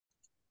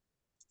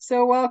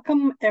So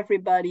welcome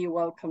everybody.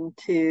 Welcome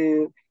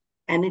to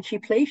Energy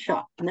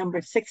Playshop number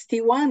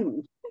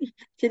 61.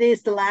 Today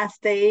is the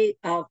last day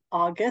of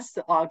August,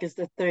 August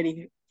the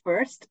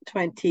 31st,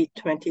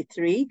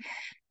 2023.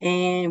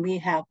 And we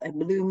have a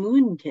blue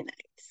moon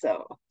tonight.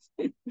 So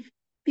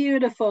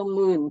beautiful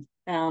moon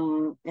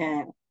and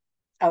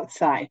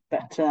outside.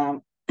 But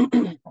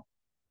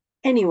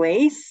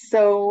anyways,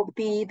 so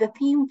the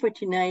theme for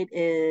tonight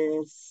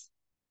is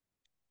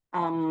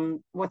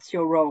what's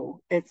your role?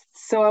 It's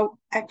so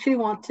I actually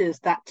want to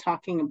start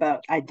talking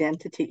about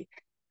identity,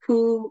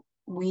 who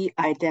we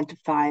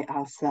identify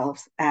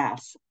ourselves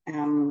as.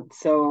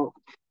 So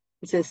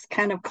this is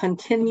kind of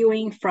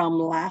continuing from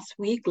last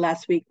week.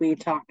 Last week we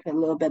talked a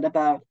little bit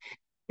about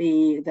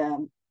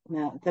the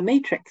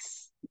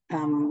matrix,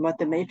 what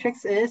the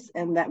matrix is,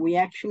 and that we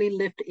actually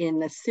lived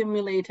in a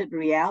simulated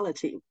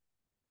reality.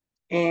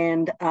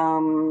 And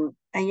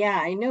yeah,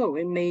 I know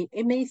it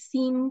may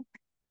seem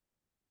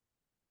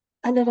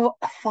a little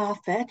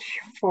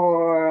far-fetched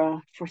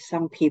for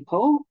some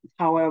people.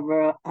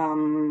 However,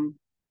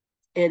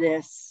 it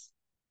is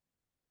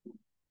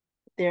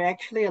there are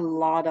actually a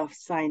lot of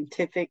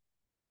scientific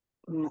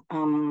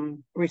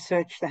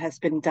research that has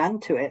been done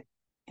to it,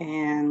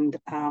 and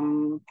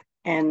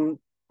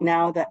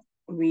now that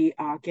we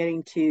are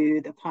getting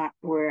to the part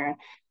where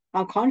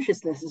our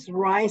consciousness is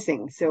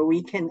rising, so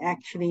we can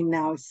actually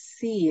now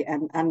see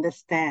and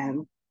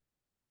understand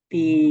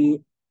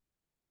the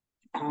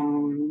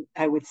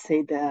I would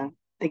say the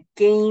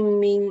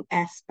gaming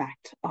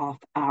aspect of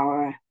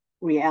our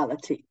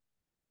reality,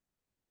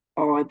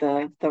 or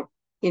the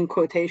in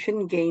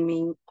quotation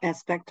gaming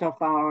aspect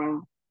of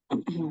our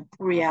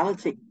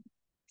reality.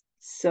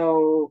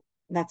 So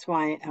that's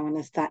why I want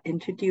to start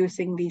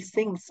introducing these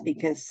things,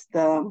 because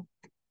the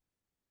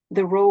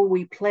role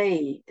we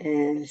play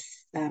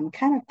is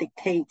kind of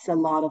dictates a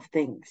lot of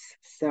things.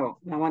 So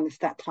I want to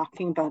start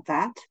talking about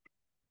that.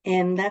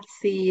 And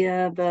that's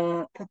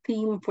the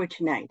theme for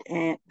tonight.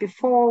 And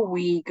before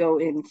we go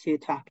into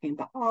talking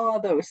about all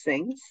those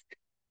things,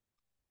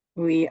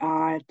 we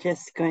are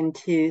just going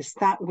to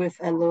start with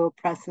a little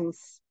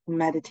presence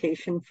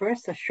meditation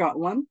first, a short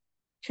one,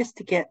 just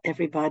to get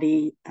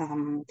everybody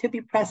to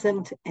be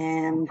present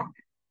and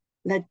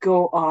let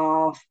go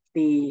of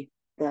the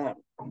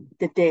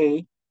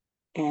day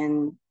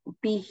and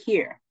be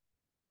here.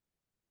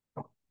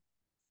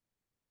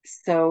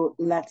 So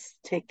let's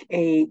take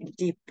a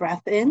deep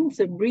breath in.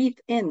 So breathe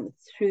in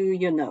through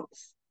your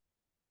nose.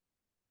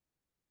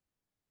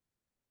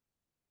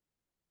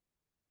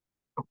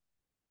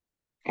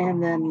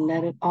 And then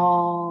let it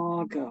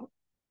all go.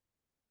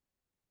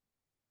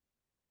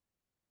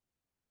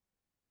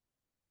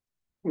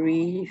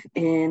 Breathe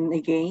in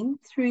again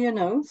through your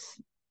nose.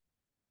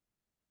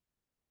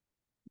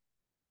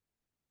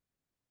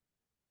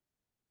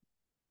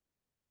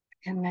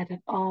 And let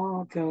it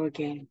all go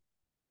again.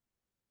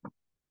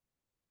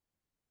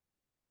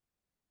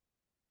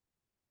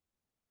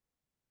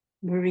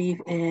 Breathe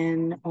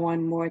in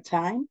one more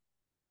time.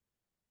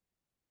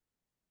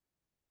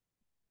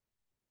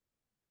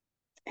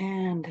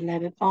 And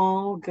let it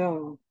all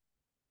go.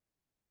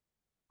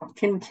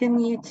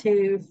 Continue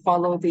to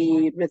follow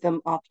the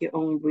rhythm of your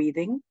own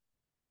breathing,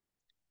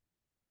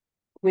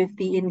 with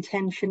the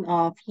intention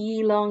of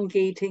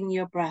elongating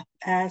your breath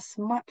as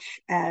much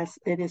as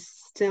it is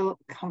still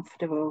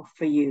comfortable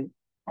for you.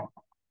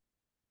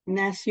 And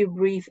as you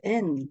breathe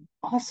in,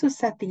 also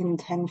set the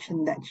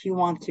intention that you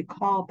want to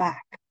call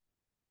back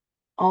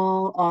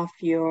all of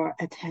your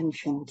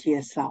attention to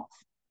yourself.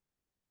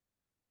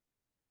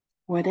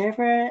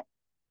 Wherever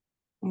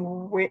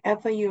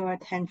your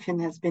attention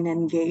has been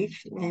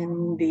engaged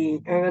in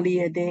the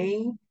earlier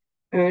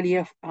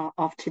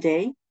of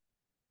today,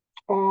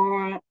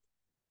 or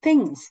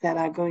things that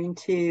are going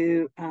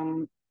to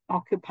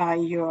occupy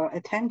your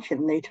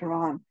attention later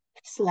on,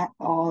 just let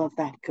all of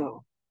that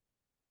go.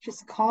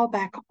 Just call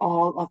back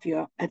all of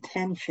your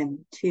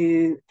attention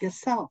to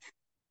yourself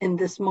in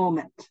this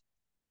moment.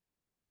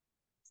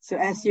 So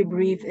as you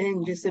breathe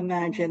in, just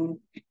imagine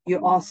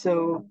you're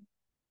also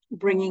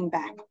bringing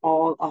back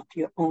all of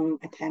your own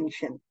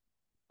attention,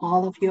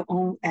 all of your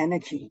own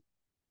energy.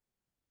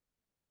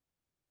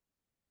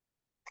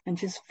 And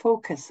just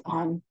focus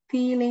on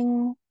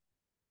feeling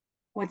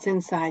what's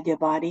inside your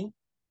body.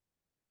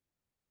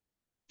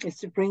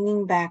 It's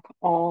bringing back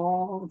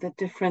all the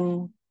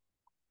different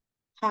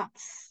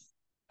parts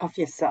of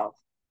yourself.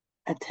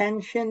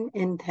 Attention,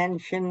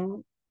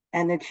 intention,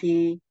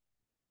 energy.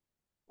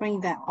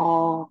 Bring that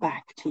all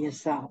back to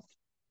yourself.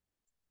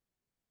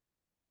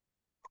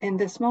 In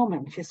this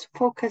moment, just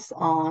focus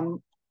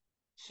on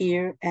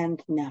here and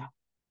now.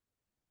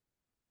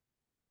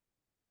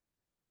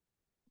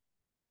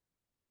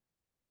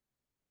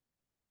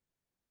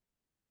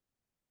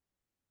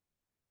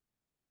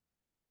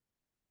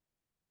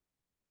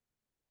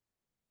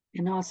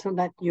 And also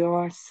let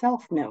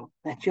yourself know,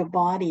 let your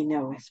body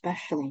know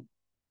especially,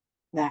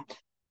 that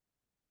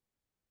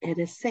it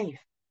is safe.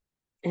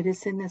 It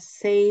is in a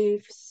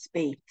safe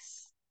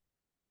space.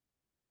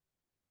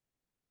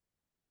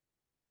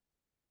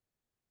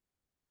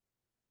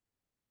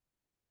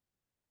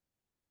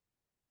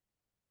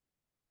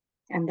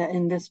 And that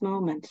in this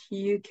moment,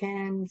 you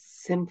can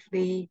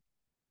simply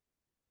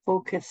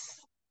focus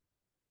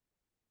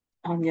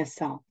on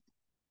yourself.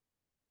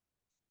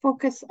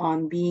 Focus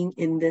on being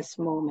in this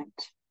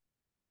moment.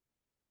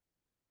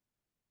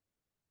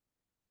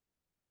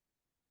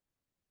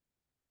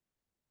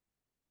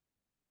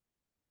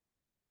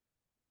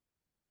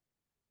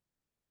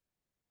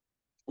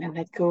 And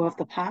let go of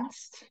the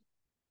past.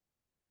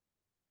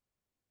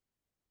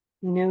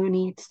 No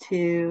need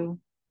to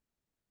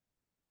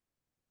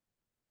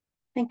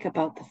think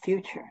about the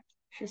future.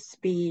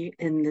 Just be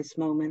in this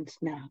moment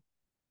now.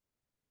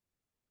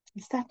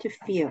 And start to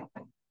feel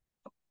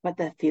what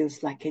that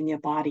feels like in your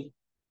body,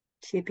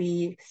 to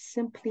be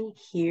simply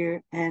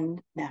here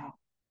and now.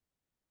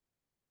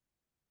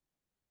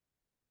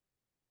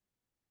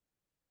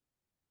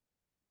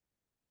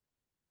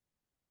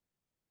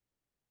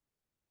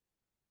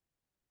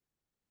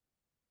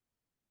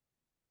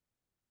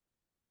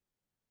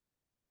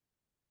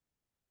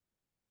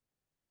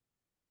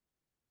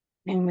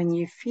 And when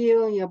you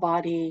feel your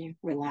body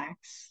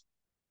relax,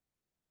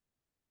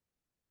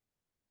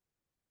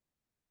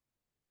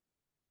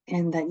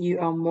 and that you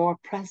are more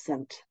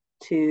present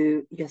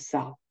to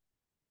yourself,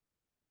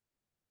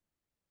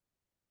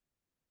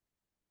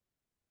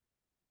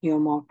 you're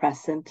more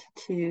present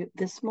to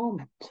this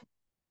moment.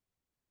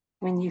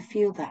 When you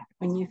feel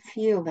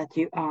that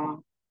you are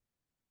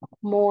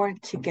more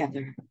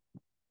together,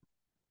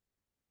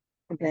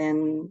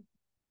 then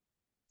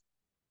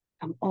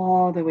come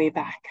all the way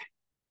back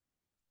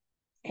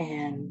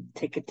and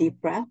take a deep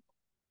breath.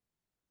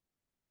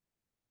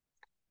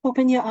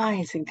 Open your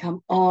eyes and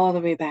come all the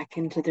way back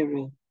into the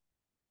room.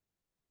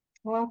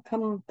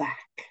 Welcome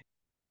back,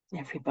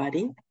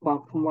 everybody.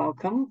 Welcome,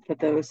 welcome. For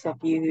those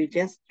of you who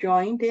just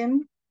joined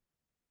in,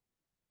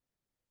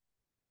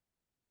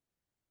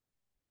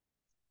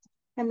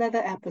 another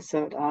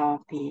episode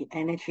of the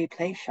Energy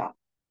Playshop.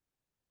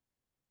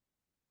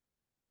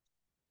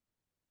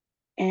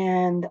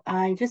 And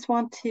I just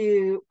want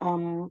to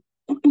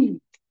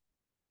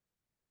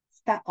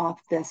start off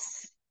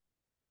this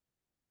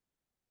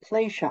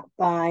Playshop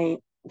by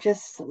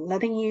just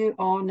letting you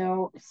all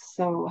know.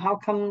 So how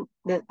come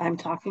that I'm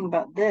talking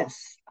about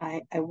this?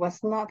 I was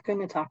not going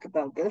to talk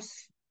about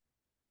this,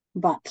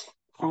 but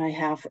I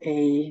have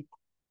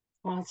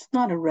well, it's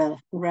not a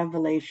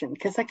revelation,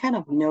 because I kind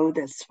of know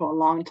this for a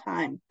long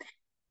time,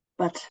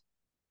 but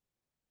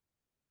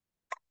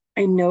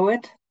I know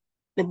it,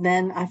 but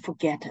then I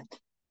forget it.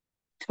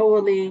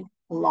 Totally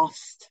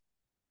lost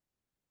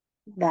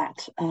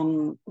that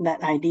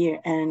idea,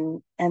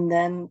 and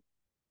then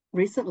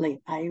recently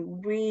I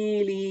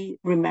really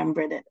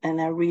remembered it, and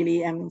I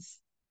really am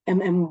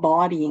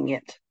embodying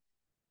it.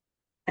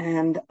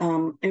 And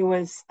I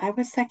was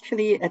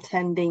actually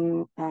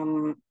attending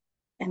and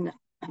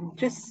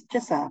just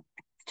a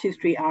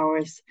 2-3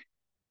 hours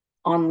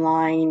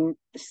online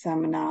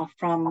seminar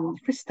from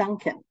Chris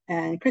Duncan.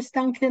 And Chris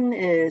Duncan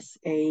is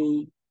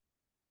a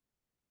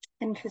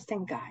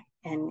interesting guy,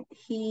 and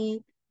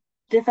he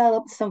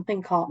developed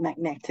something called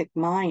magnetic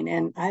mind,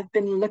 and I've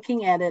been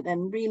looking at it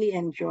and really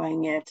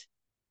enjoying it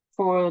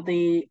for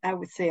I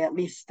would say, at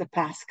least the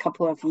past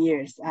couple of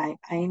years. I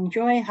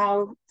enjoy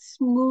how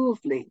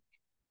smoothly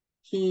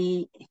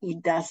he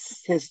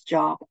does his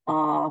job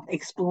of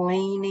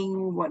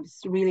explaining what's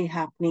really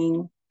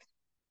happening,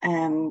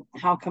 and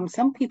how come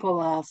some people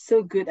are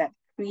so good at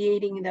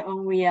creating their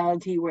own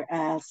reality,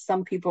 whereas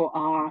some people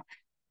are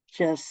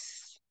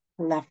just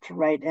left,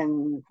 right,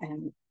 and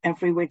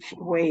every which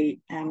way,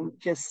 and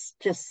just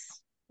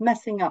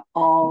messing up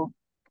a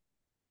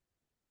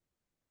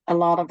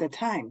lot of the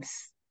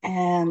times.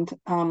 And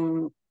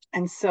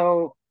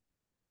so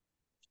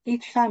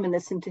each time I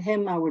listened to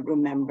him, I would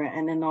remember,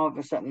 and then all of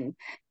a sudden,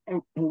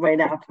 right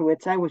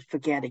afterwards, I would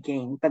forget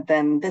again. But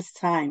then this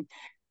time,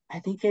 I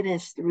think it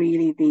is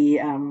really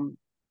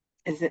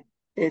is it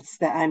it's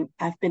that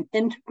I've been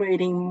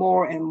integrating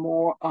more and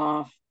more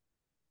of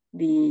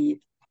the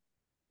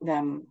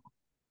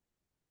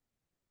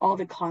all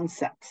the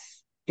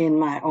concepts in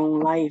my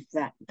own life,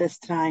 that this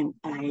time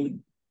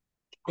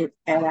it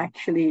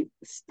actually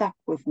stuck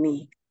with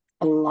me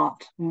a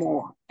lot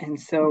more.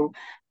 And so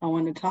I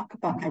want to talk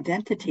about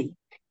identity.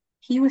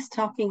 He was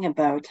talking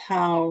about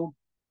how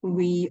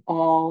we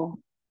all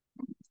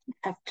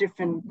have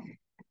different,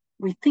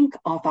 we think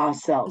of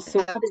ourselves. So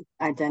what is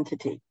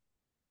identity?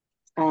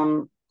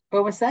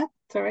 What was that?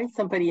 Sorry,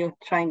 somebody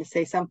trying to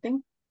say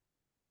something?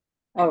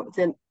 Oh,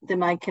 did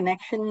my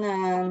connection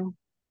stop?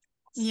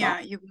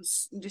 Yeah, it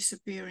was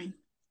disappearing.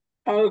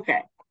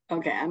 Okay.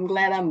 Okay. I'm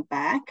glad I'm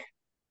back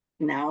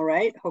now,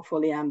 right?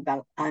 Hopefully I'm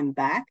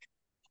back.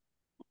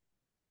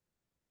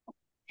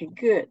 Okay,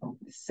 good.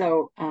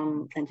 So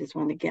I just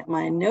want to get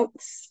my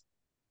notes.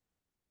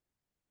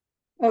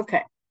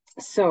 Okay.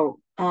 So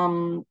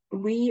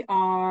we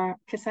are,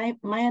 because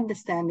my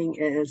understanding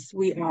is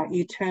we are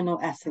eternal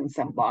essence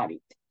embodied.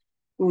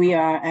 We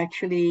are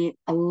actually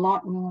a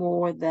lot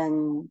more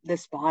than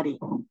this body.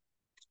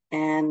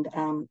 And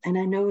I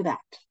know that.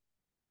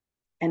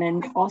 And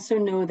I also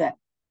know that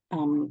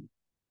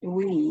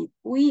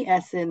we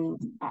as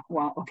in,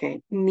 well,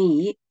 okay,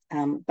 me,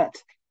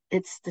 but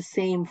it's the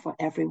same for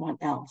everyone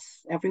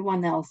else.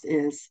 Everyone else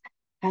is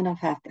kind of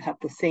have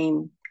the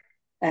same,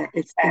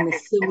 it's in a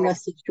similar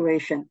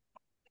situation.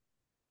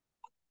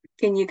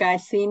 Can you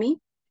guys see me?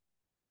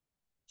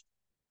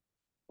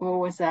 What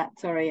was that?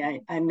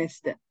 Sorry, I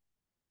missed it.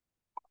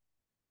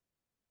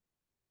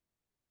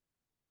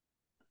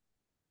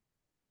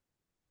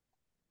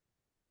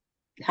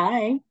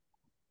 Hi.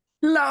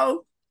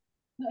 Hello.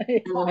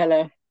 Hello,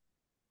 hello.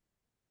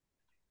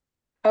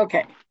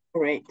 Okay,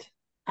 great.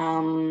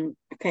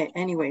 Okay,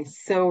 anyway,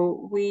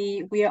 so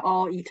we are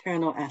all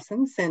eternal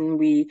essence and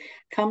we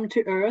come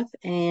to earth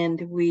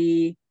and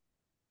we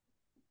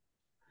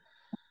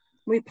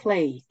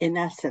play. In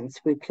essence,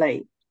 we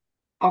play.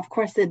 Of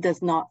course, it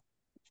does not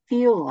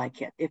feel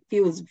like it. It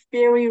feels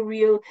very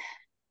real.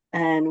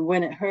 And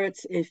when it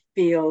hurts, it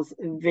feels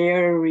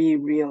very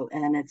real.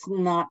 And it's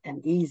not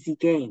an easy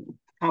game.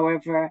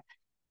 However,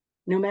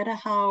 no matter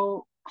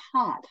how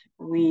hard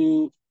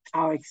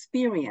our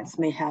experience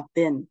may have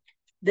been,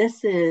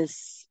 this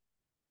is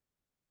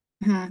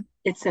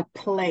it's a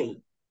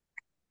play.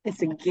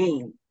 It's a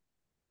game.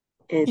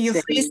 You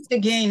freeze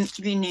again,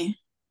 Vinny,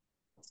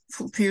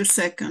 for a few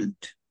seconds.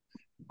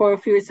 For a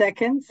few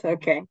seconds?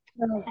 Okay.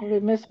 We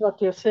missed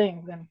what you're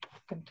saying then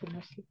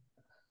continuously.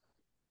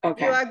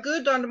 Okay. You are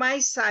good on my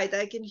side.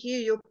 I can hear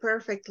you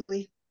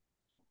perfectly.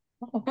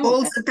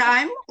 All the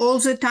time? All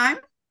the time?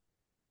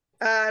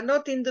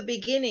 Not in the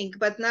beginning,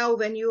 but now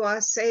when you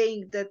are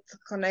saying that the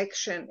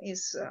connection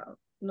is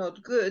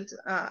not good,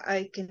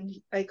 I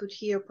could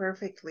hear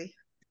perfectly.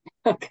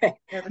 Okay.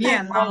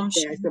 Yeah, I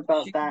apologize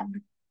about that.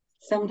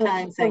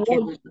 Sometimes I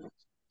can.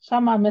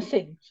 Some are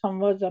missing. Some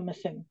words are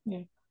missing.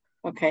 Yeah.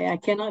 Okay, I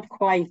cannot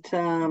quite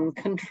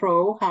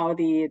control how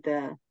the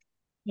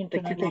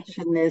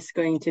connection is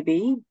going to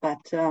be,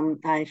 but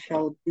I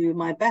shall do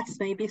my best.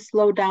 Maybe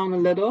slow down a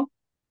little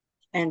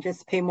and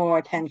just pay more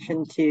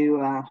attention to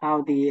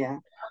how the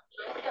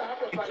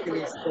connection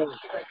is going.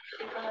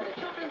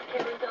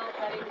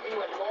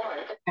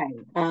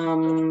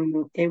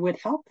 Okay. It would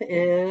help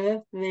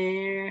if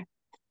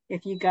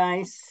you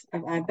guys,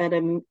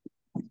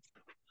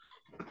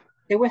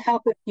 it would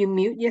help if you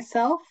mute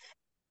yourself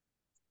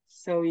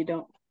so you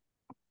don't.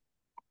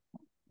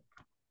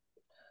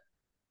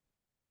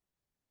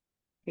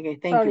 Okay,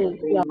 thank you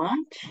very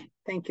much.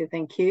 Thank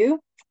you.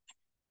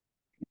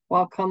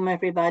 Welcome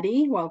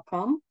everybody,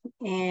 welcome.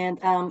 And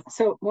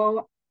so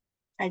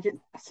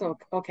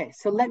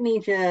let me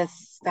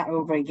just start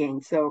over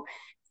again. So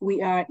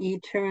we are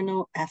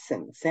eternal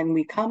essence and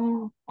we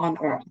come on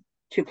earth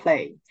to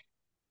play.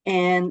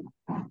 And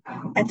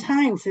at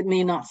times it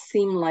may not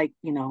seem like,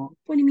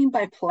 what do you mean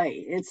by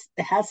play? It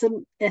has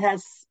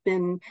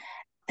been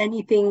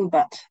anything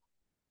but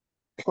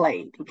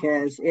play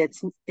because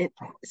it's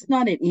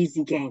not an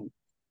easy game.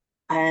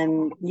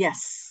 And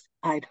yes,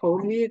 I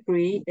totally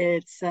agree.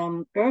 It's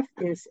Earth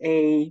is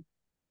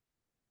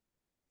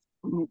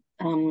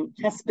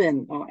has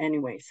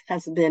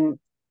been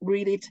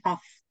really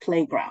tough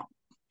playground.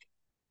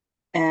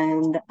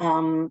 And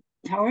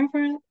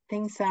however,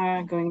 things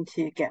are going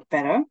to get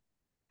better.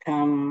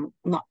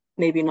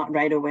 Maybe not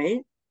right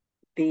away.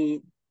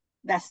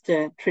 That's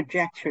the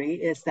trajectory,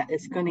 is that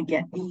it's going to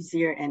get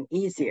easier and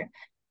easier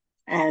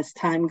as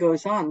time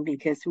goes on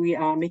because we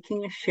are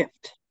making a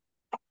shift.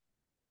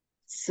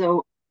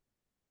 So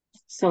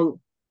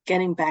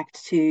getting back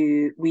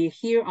to, we're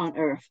here on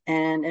earth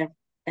and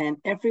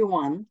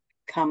everyone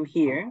come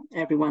here,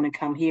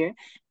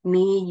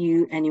 me,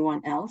 you,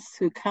 anyone else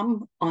who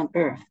come on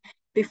earth.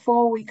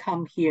 Before we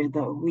come here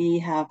though, we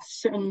have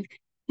certain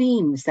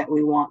themes that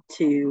we want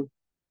to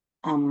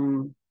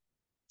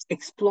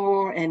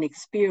explore and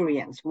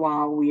experience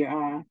while we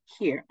are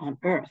here on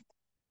earth.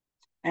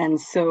 And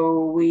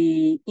so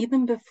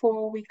even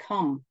before we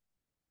come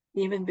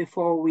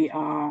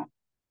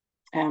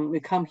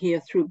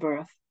here through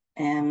birth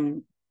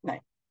and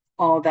like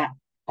all that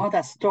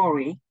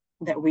story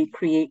that we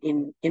create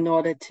in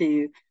order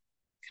to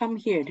come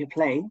here to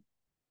play,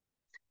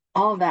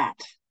 all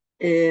that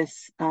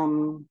is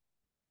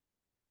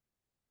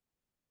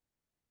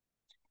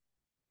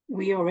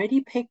we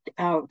already picked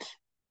out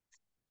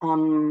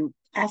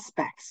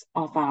aspects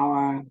of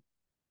our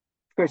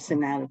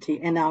personality,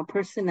 and our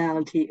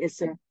personality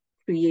is a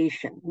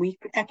creation. We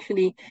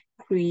actually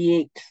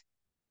create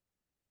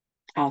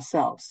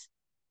ourselves.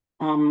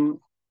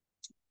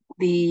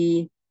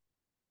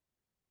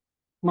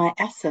 My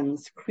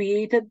essence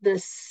created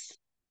this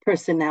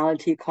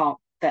personality called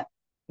that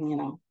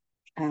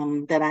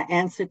I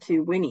answer to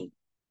Winnie.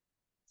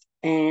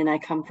 And I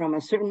come from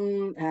a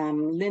certain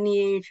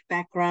lineage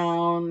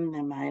background,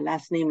 and my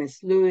last name is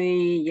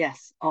Louis.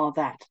 Yes, all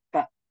that.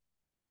 But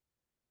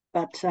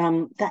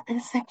that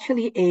is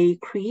actually a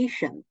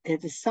creation.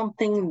 It is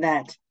something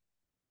that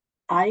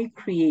I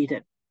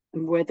created,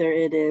 whether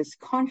it is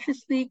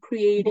consciously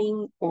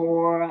creating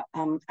or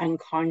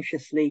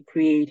unconsciously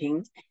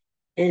creating.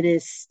 It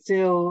is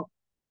still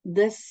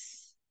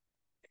this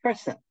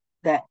person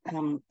that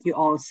you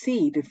all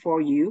see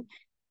before you.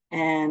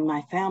 and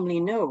my family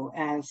know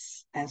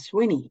as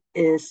Winnie,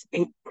 is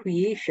a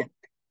creation.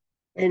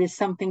 It is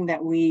something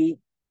that we,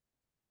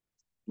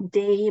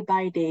 day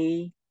by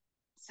day,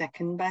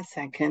 second by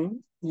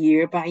second,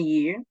 year by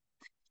year,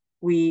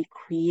 we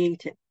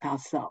create it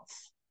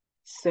ourselves.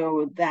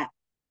 So that,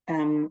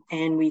 and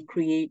we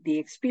create the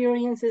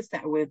experiences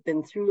that we've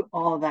been through,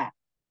 all that.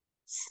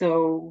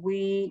 So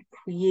we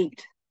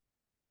create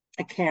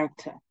a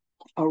character,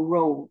 a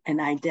role, an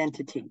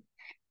identity,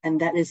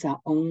 and that is our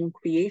own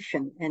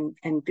creation.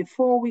 And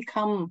before we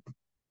come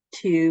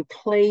to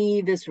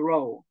play this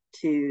role,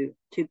 to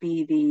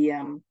be the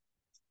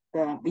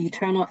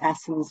eternal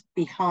essence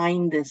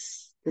behind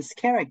this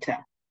character,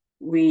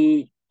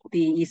 the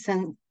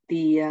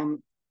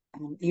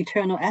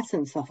eternal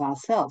essence of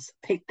ourselves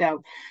picked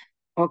out.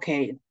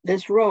 Okay,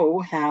 this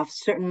role have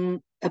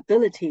certain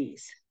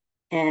abilities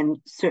and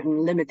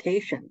certain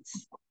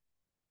limitations,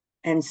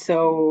 and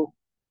so,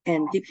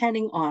 and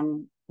depending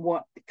on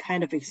what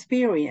kind of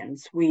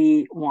experience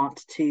we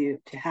want to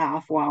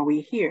have while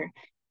we're here,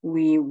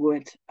 we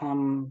would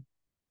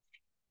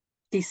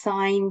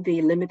design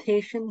the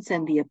limitations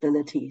and the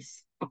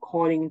abilities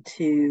according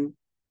to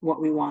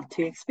what we want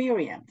to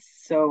experience.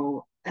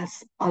 So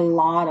there's a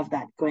lot of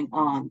that going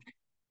on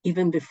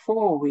even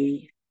before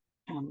we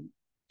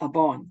are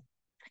born.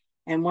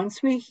 And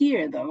once we're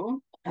here,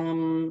 though,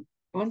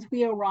 once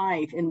we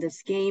arrive in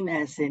this game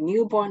as a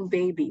newborn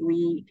baby,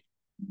 we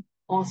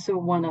also,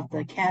 one of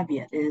the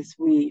caveat is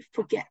we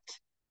forget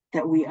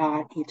that we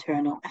are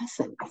eternal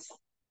essence.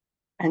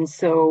 And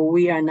so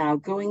we are now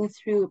going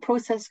through a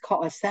process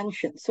called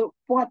ascension. So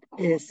what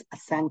is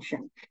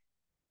ascension?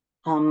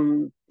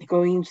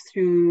 Going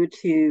through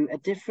to a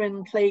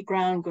different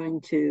playground,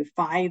 going to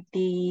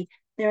 5D.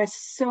 There are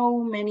so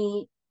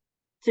many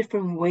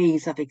different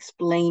ways of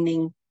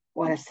explaining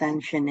what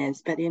ascension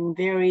is, but in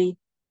very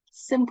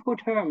simple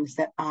terms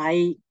that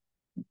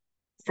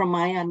from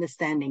my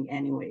understanding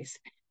anyways,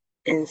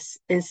 is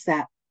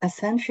that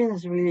ascension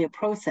is really a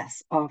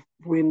process of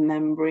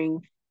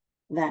remembering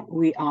that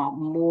we are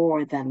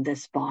more than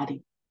this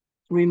body,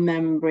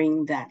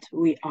 remembering that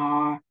we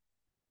are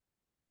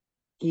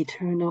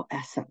eternal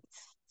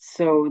essence.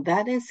 So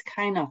that is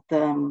kind of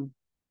the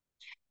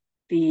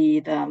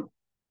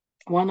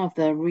one of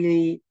the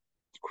really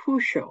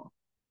crucial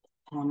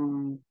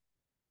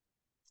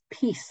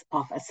piece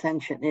of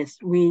ascension is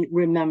we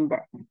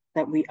remember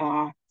that we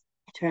are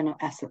eternal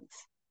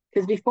essence.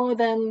 Because before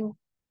then,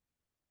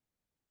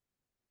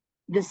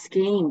 this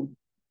game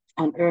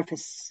on earth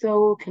is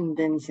so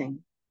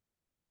convincing.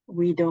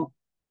 We don't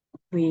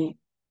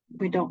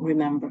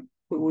remember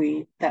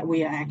that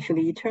we are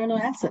actually eternal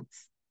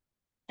essence.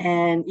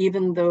 And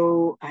even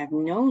though I've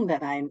known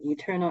that I'm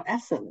eternal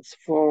essence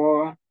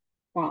for,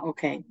 well,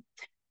 okay,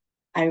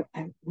 I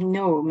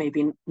know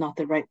maybe not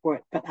the right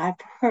word, but I've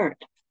heard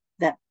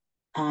that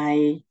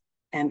I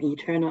am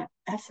eternal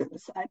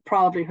essence. I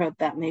probably heard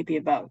that maybe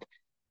about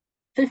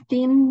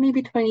 15,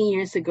 maybe 20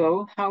 years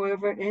ago.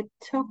 However, it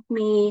took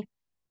me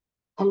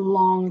a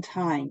long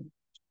time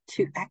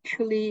to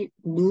actually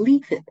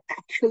believe it,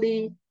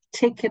 actually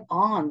take it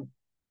on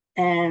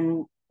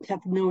and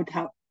have no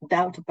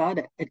doubt about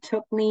it. It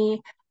took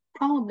me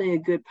probably a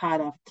good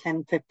part of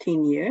 10,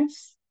 15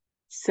 years.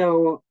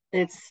 So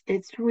it's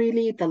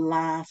really the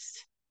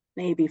last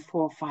maybe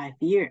 4 or 5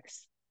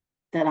 years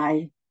that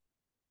I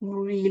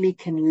really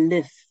can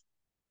live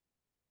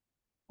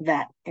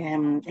that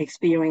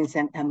experience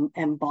and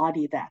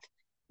embody that,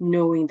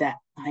 knowing that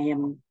I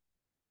am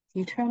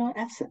eternal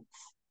essence,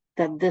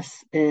 that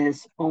this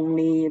is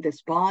only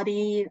this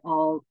body,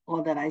 all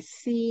that I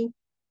see,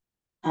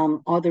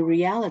 or the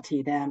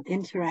reality that I'm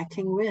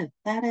interacting with,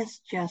 that is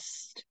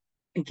just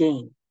a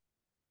game.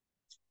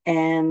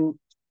 And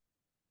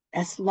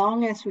as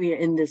long as we are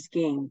in this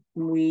game,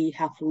 we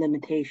have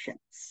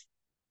limitations.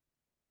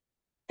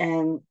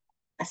 And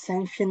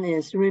ascension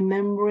is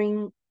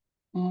remembering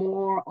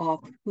more of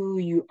who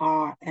you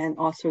are and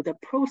also the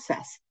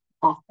process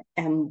of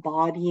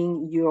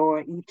embodying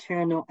your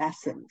eternal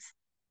essence.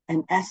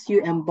 And as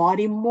you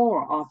embody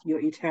more of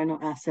your eternal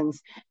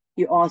essence,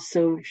 you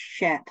also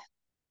shed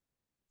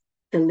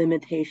the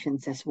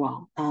limitations as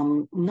well.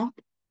 Not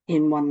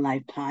in one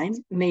lifetime,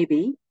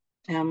 maybe.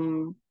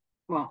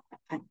 Well,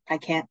 I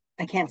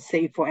can't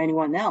say for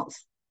anyone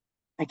else.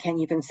 I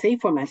can't even say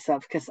for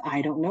myself because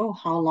I don't know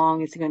how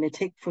long it's going to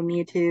take for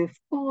me to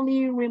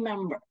fully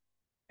remember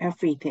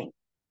everything,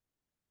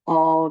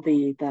 all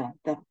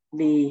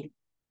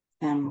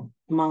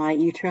my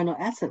eternal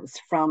essence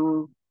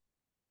from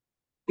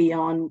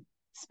beyond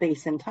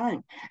space and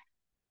time.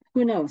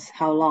 Who knows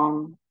how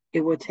long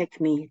it will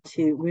take me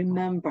to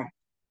remember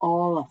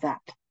all of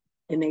that.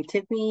 It may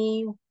take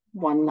me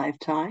one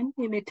lifetime.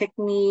 It may take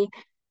me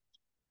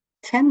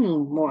 10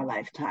 more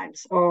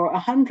lifetimes or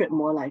 100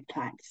 more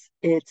lifetimes.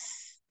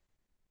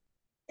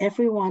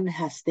 Everyone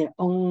has their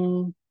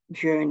own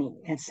journey.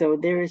 And so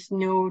there is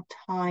no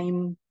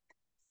time.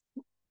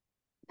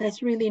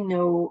 There's really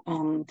no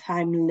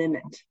time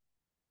limit.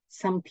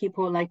 Some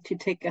people like to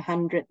take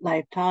 100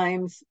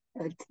 lifetimes.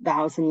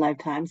 1,000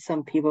 lifetimes.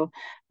 Some people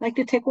like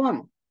to take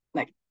one.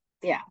 Like,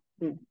 yeah,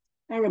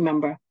 I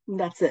remember.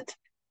 That's it.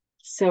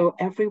 So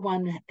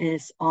everyone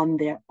is on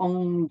their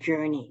own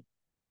journey.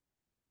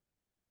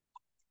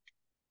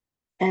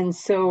 And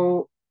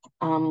so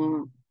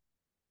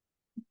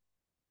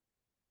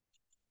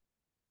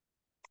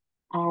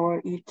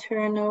our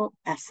eternal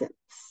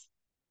essence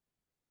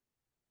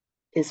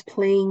is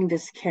playing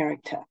this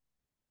character.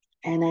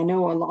 And I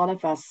know a lot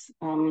of us,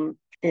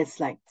 it's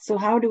like, so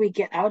how do we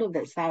get out of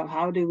this?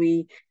 How do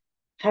we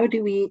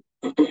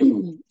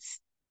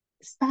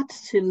start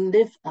to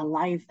live a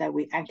life that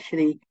we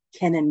actually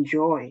can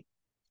enjoy?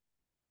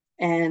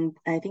 And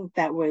I think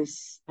that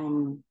was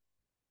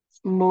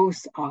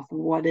most of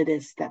what it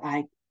is that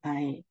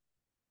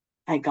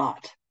I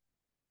got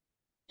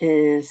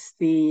is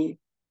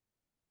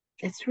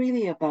it's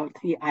really about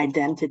the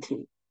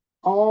identity.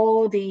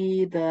 All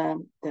the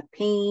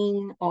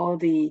pain, all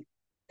the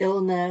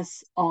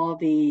illness, all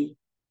the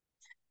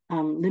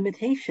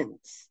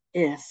limitations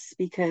is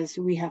because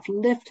we have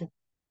lived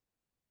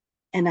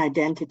an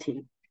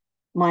identity.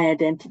 My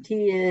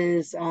identity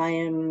is I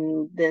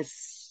am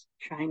this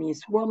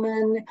Chinese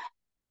woman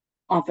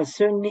of a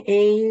certain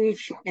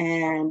age,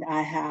 and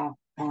I have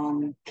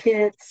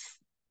kids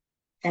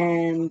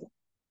and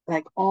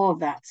like all of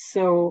that.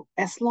 So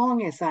as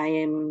long as I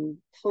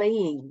am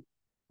playing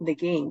the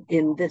game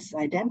in this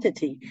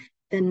identity,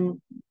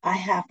 then I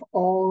have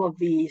all of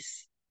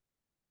these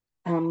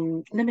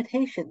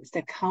limitations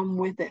that come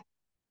with it.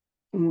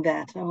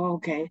 That,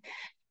 okay,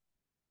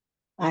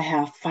 I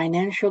have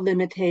financial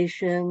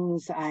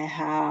limitations, I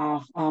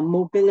have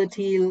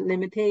mobility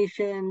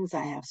limitations,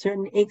 I have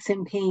certain aches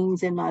and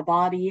pains in my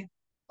body,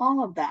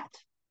 all of that.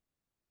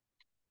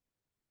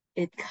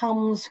 It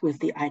comes with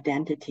the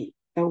identity.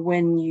 But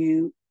when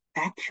you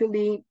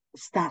actually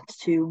start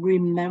to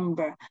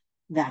remember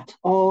that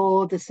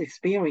all this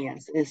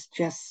experience is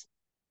just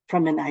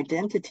from an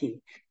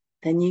identity,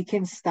 then you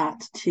can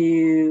start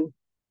to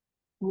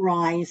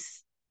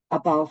rise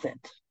above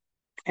it.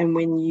 And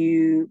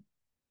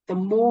the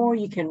more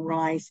you can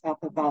rise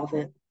up above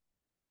it,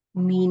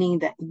 meaning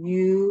that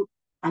you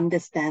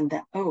understand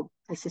that, oh,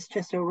 this is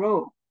just a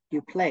role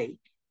you play.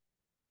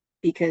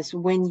 Because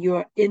when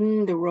you're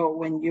in the role,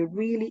 when you're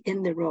really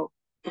in the role,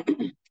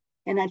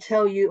 and I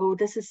tell you, oh,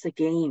 this is a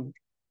game,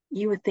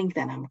 you would think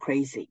that I'm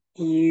crazy.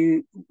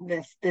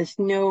 There's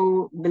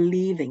no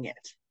believing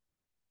it.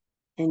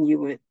 And you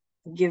would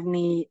give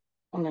me,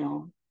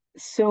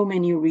 so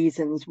many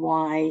reasons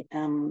why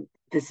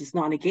this is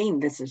not a game,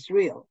 this is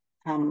real.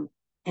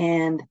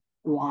 And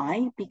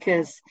why?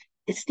 Because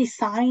it's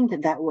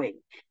designed that way.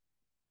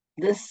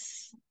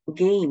 This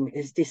game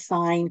is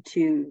designed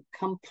to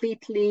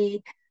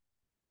completely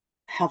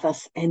have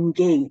us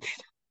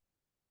engaged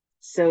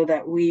so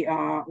that we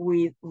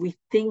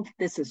think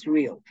this is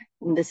real.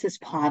 And this is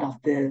part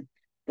of the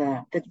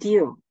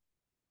deal,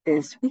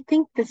 is we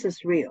think this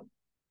is real.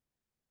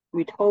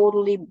 We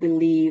totally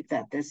believe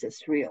that this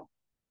is real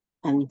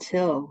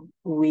until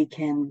we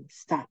can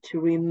start to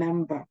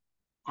remember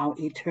our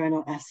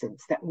eternal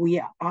essence, that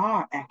we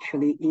are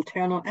actually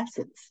eternal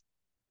essence.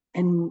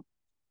 And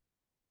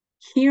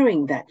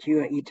hearing that you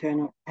are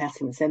eternal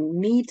essence and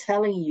me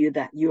telling you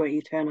that you are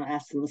eternal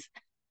essence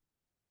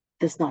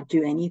does not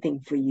do anything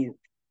for you.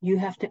 You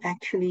have to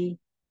actually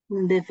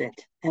live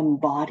it,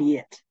 embody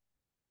it,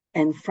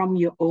 and from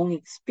your own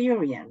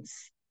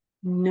experience,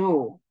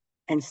 know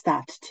and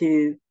start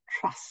to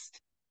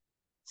trust.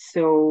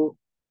 So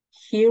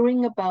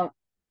hearing about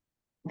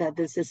that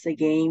this is a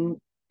game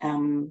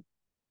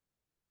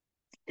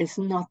is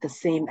not the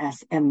same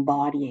as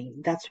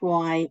embodying. That's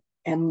why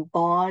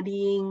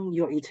embodying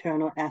your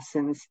eternal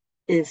essence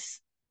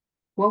is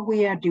what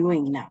we are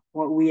doing now,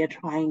 what we are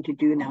trying to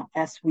do now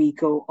as we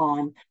go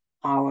on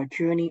our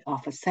journey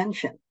of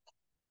ascension.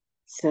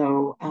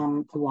 So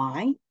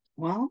why?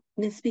 Well,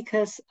 it's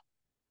because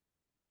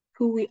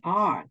who we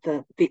are,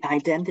 the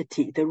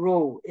identity, the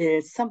role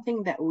is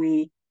something that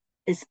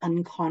is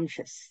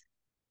unconscious.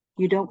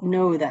 You don't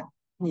know that,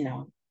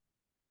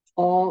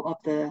 all of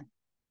the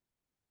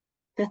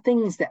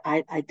things that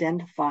I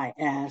identify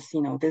as,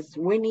 this is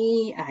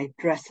Winnie, I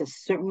dress a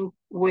certain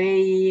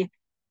way,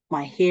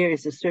 my hair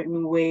is a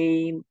certain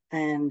way,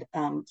 and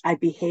I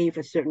behave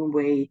a certain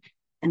way,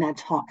 and I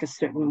talk a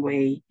certain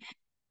way.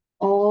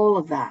 All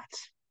of that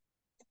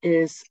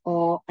is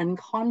all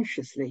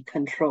unconsciously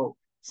controlled.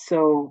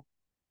 So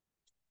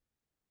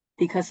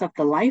because of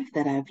the life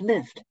that I've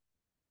lived,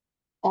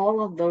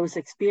 all of those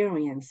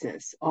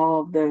experiences,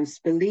 all of those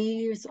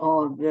beliefs,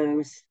 all of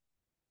those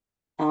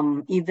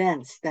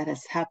events that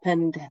has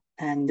happened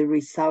and the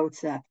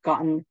results that I've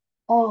gotten,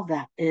 all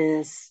that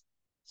is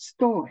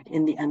stored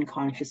in the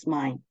unconscious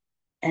mind.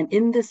 And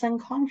in this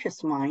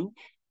unconscious mind,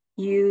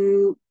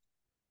 you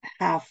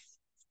have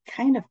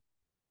kind of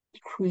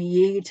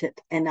created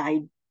an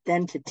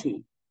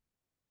identity,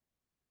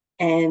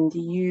 and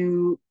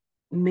you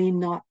may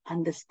not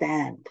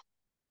understand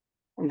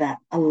that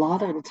a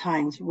lot of the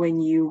times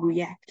when you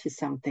react to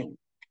something,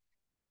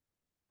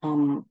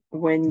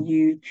 when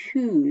you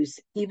choose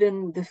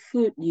even the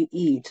food you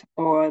eat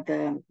or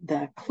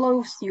the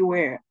clothes you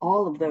wear,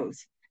 all of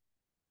those,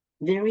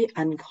 very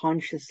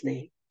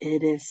unconsciously,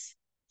 it is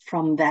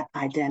from that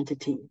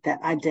identity.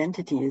 That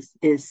identity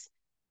is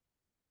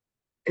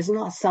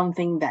not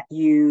something that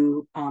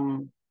you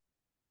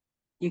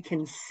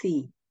can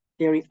see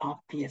very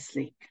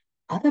obviously.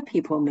 Other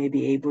people may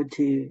be able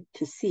to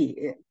see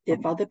it.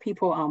 If other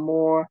people are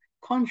more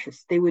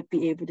conscious, they would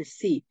be able to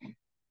see.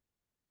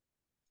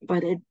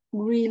 But it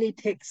really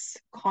takes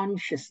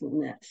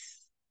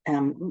consciousness.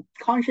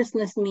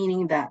 Consciousness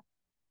meaning that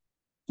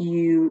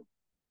you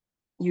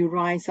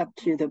rise up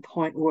to the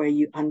point where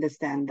you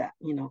understand that,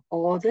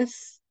 all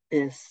this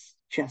is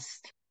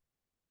just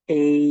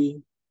a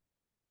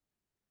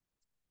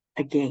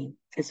game.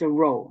 It's a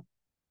role.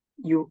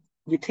 You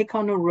take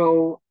on a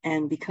role,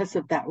 and because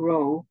of that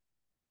role,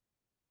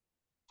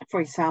 for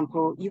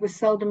example, you will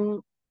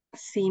seldom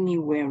see me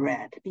wear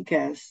red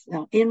because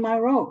in my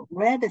role,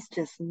 red is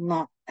just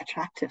not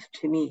attractive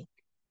to me.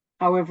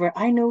 However,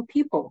 I know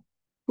people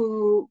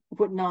who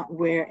would not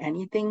wear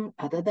anything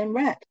other than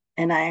red.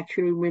 And I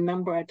actually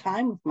remember a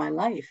time of my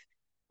life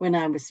when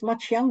I was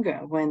much younger,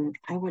 when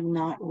I would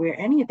not wear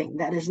anything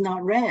that is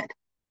not red.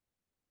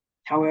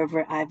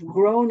 However, I've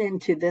grown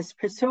into this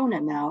persona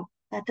now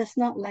that does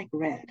not like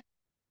red.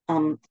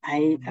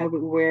 I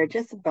would wear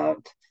just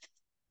about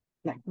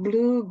like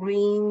blue,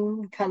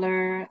 green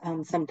color,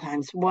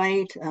 sometimes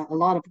white, a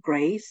lot of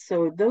grays.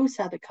 So those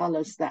are the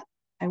colors that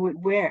I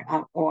would wear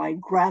or I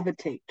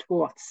gravitate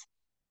towards.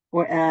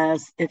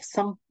 Whereas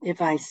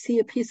if I see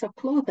a piece of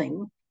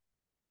clothing,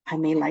 I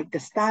may like the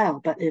style,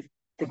 but if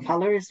the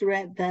color is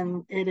red,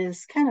 then it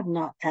is kind of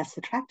not as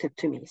attractive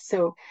to me.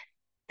 So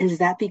is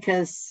that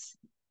because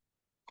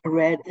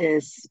red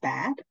is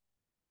bad?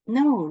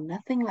 No,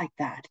 nothing like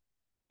that.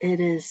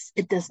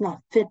 It does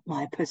not fit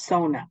my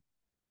persona.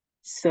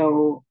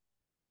 So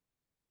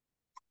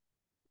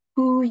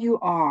who you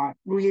are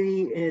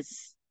really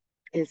is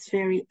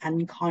very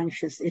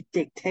unconscious. It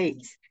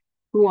dictates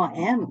who I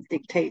am,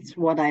 dictates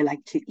what I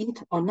like to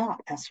eat or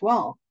not as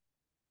well.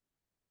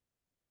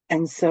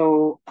 And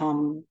so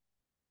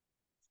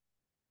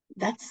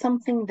that's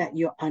something that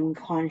your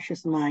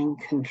unconscious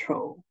mind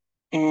control.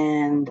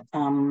 And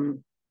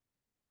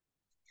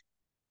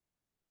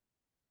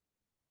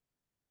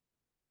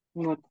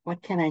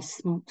what can I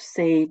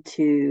say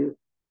to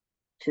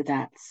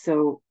that?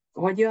 So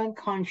what your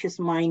unconscious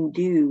mind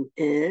do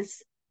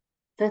is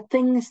the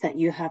things that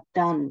you have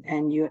done,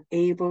 and you're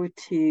able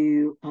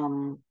to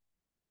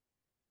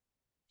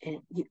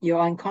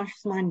your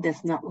unconscious mind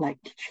does not like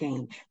to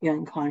change. Your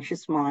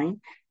unconscious mind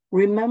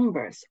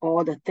remembers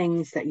all the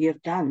things that you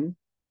have done,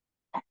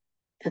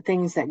 the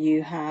things that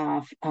you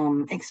have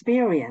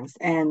experienced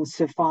and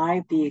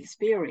survived the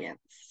experience.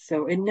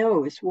 So it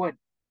knows what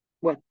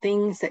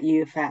things that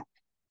you've had.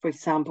 For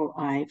example,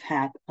 I've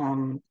had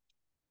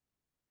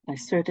a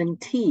certain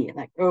tea,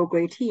 like Earl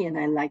Grey tea, and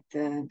I like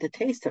the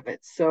taste of it.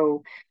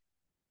 So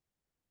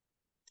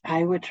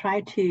I would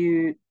try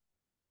to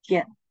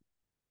get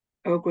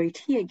Earl Grey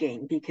tea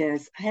again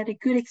because I had a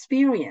good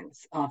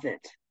experience of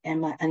it,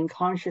 and my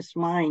unconscious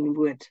mind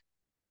would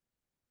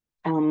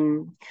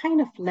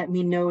kind of let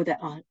me know that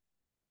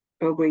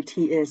Earl Grey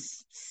tea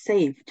is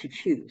safe to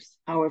choose.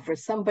 However,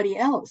 somebody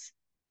else,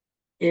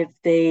 if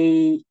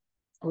they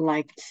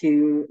like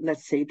to,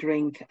 let's say,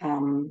 drink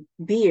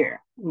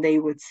beer, they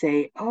would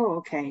say, oh,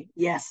 okay,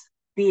 yes,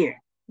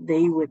 beer.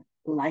 They would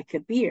like a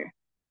beer.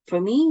 For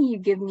me, you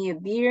give me a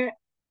beer,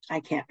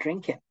 I can't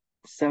drink it.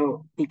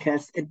 So,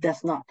 because it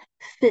does not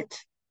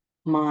fit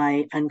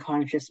my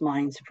unconscious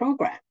mind's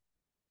program.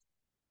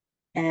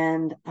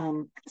 And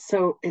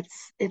so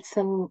it's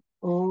a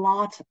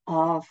lot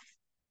of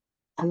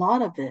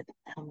it.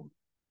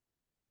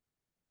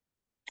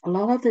 A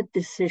lot of the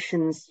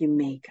decisions you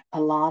make, a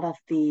lot of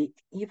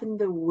even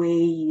the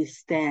way you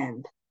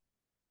stand,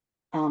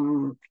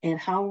 and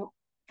how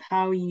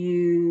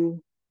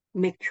you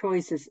make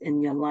choices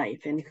in your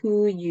life, and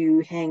who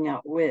you hang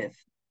out with,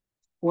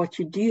 what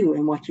you do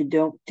and what you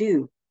don't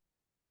do.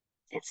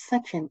 It's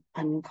such an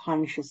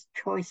unconscious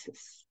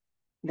choices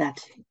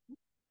that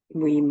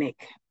we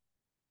make.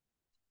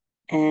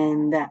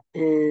 And that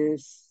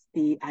is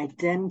the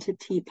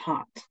identity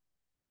part.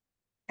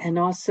 And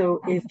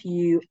also, if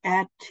you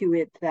add to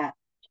it that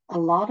a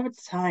lot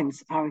of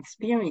times our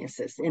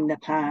experiences in the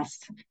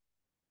past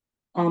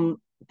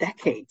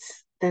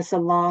decades, there's a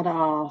lot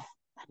of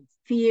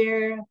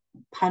fear,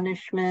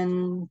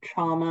 punishment,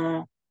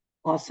 trauma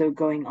also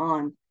going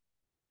on.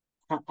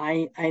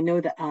 I know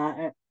that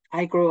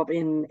I grew up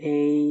in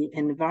an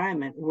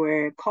environment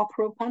where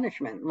corporal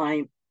punishment,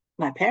 my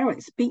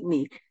parents beat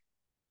me,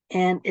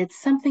 and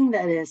it's something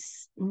that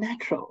is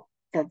natural,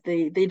 that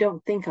they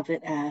don't think of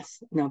it as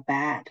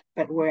bad.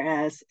 But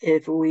whereas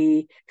if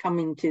we come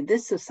into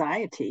this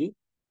society,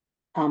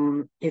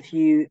 if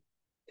you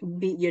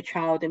beat your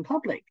child in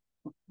public,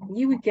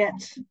 you would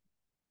get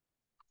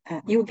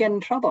in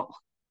trouble.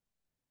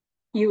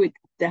 You would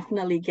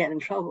definitely get in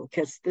trouble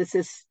because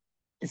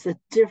it's a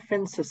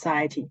different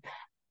society.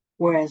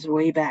 Whereas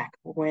way back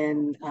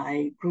when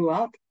I grew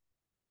up,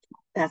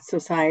 that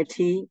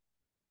society,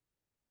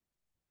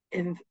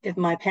 if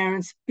my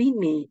parents beat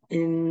me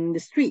in the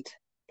street,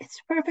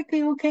 it's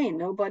perfectly okay.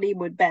 Nobody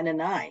would bat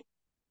an eye.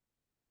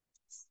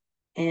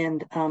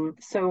 And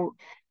so,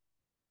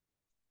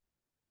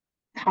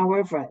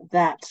 however,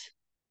 that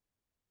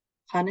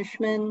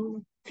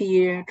punishment,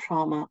 fear,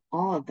 trauma,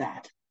 all of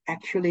that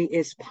actually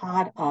is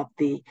part of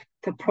the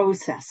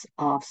process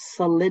of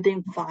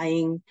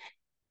solidifying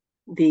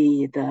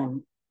the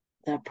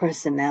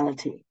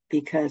personality,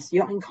 because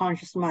your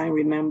unconscious mind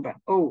remember,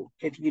 oh,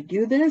 if you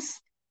do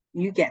this,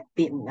 you get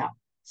beaten up.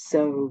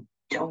 So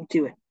don't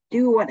do it.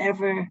 Do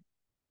whatever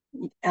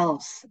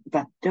else,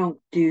 but don't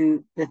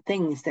do the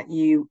things that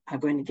you are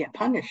going to get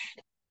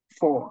punished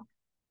for.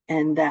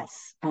 And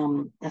that's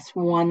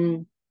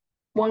one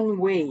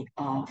way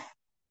of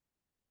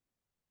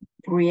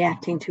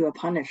reacting to a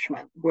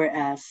punishment,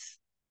 whereas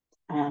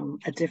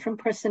a different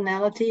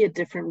personality, a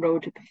different role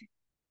to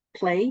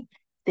play,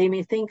 they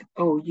may think,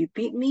 oh, you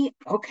beat me?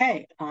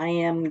 Okay, I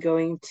am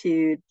going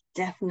to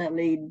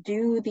definitely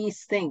do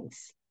these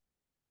things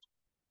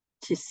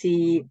to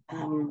see.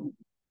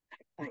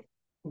 Like,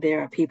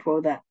 there are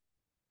people that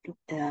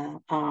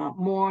are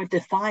more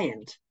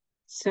defiant.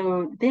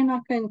 So they're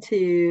not going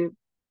to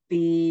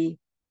be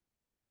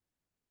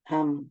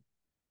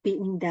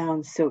beaten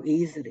down so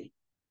easily.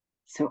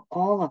 So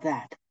all of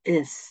that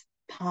is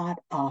part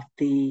of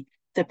the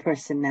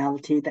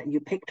personality that you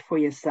picked for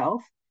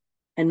yourself,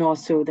 and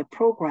also the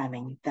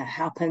programming that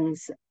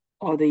happens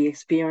or the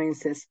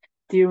experiences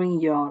during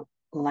your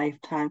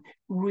lifetime,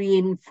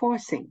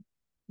 reinforcing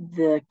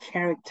the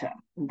character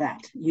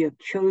that you have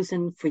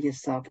chosen for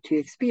yourself to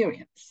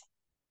experience.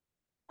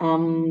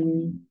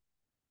 Okay.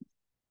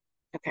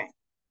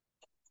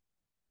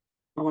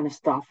 I want to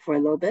stop for a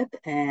little bit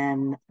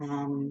and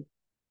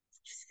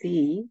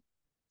see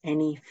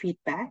any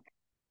feedback,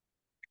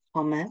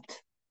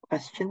 comment,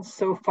 questions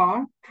so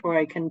far before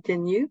I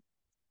continue.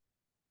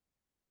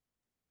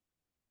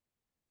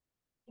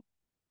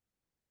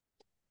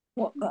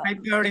 Well, my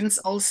parents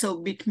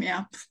also beat me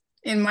up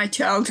in my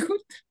childhood.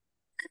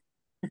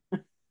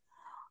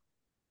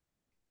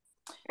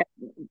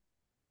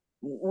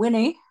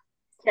 Winnie?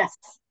 Yes.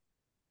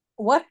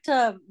 What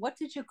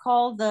did you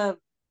call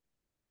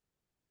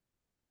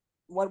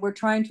what we're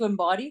trying to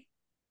embody?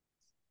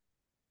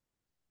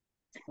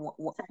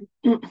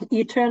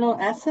 Eternal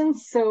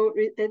essence. So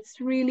it's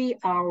really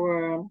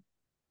our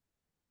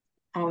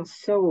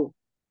soul.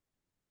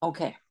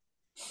 Okay,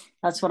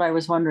 that's what I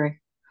was wondering.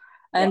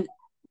 And yeah.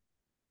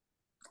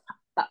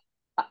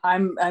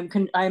 I'm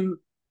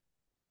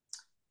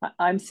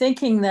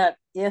thinking that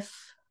if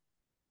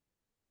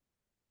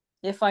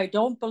I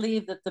don't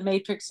believe that the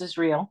Matrix is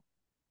real,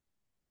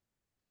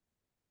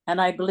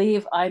 and I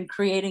believe I'm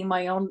creating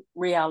my own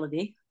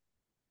reality,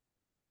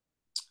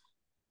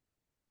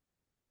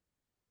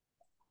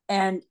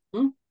 and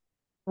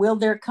will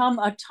there come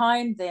a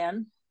time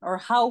then, or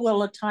how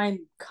will a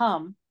time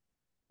come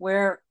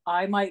where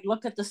I might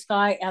look at the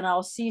sky and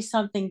I'll see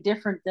something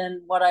different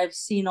than what I've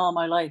seen all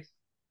my life?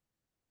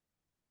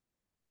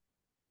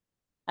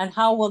 And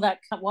how will that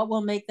come? What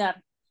will make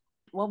that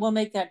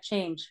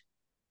change?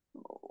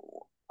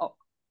 Oh,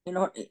 you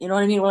know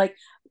what I mean? Like,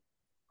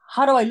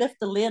 how do I lift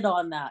the lid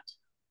on that?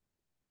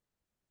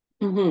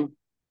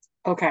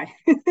 Okay.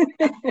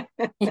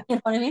 You know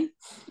what I mean?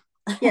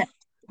 Yes,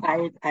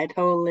 I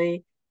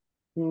totally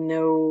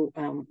know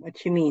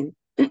what you mean.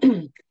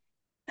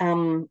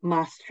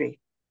 Mastery.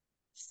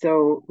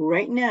 So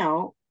right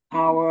now,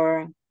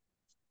 our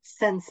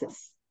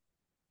senses,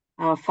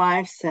 our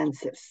five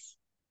senses,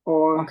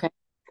 or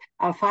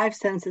our five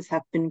senses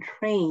have been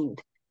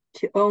trained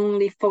to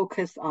only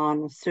focus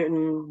on a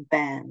certain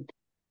band.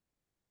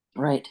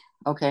 Right.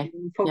 Okay.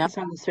 Focus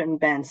on a certain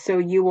band. So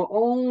you will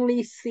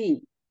only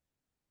see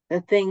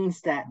the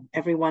things that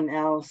everyone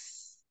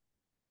else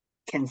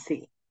can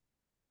see.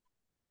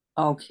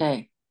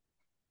 Okay.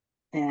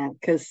 And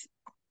because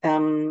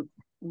when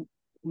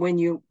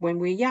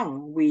we're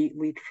young,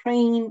 we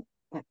train.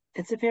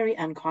 It's a very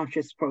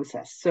unconscious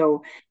process.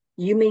 So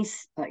you may,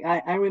 like,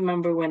 I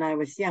remember when I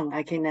was young,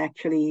 I can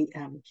actually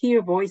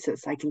hear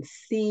voices, I can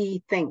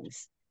see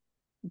things.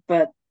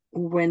 But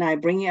when I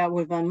bring it up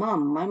with my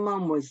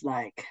mom was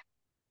like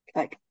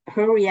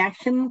her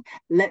reaction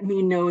let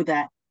me know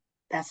that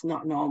that's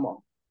not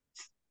normal.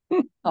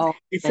 Oh,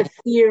 it's a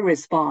fear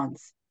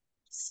response.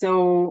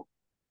 So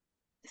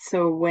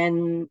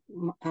when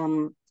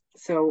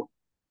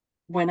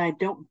I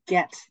don't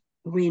get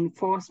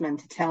reinforcement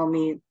to tell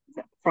me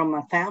from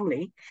a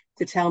family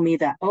to tell me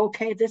that,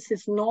 okay, this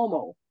is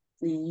normal,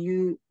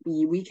 we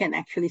can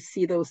actually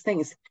see those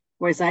things,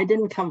 whereas I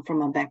didn't come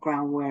from a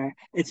background where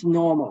it's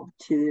normal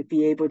to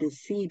be able to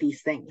see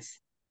these things.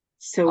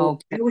 So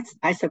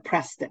I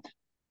suppressed it.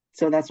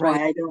 So that's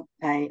why I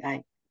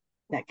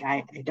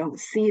don't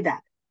see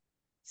that.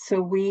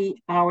 So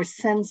our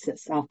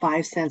senses, our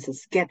five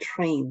senses get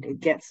trained,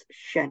 it gets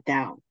shut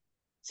down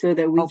so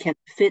that we can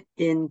fit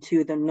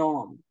into the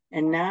norm.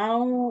 And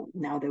now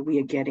that we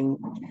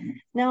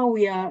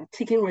are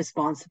taking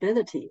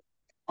responsibility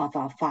of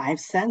our five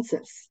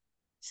senses.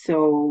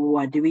 So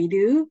what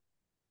do?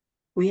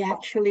 We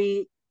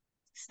actually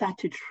start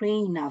to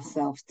train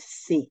ourselves to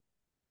see.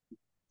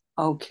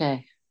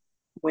 Okay.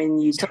 When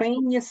you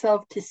train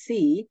yourself to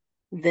see,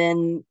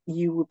 then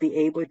you will be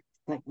able,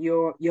 like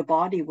your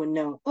body will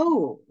know,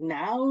 oh,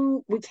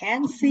 now we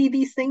can see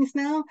these things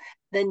now.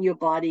 Then your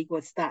body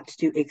will start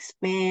to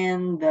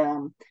expand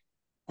the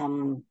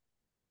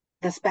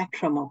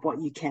spectrum of what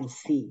you can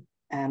see,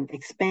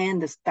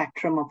 expand the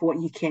spectrum of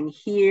what you can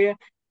hear,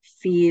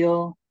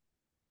 feel,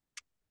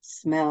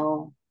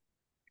 smell,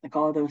 like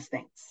all those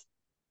things.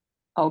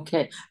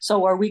 Okay.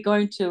 So are we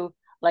going to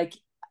like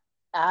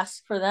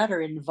ask for that or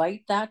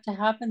invite that to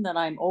happen, that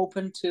I'm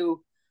open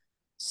to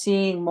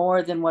seeing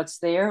more than what's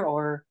there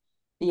or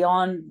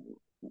beyond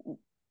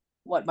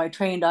what my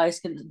trained eyes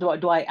can do?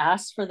 I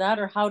ask for that,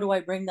 or how do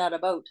I bring that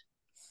about?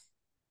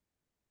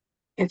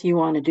 If you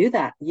want to do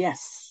that,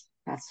 yes,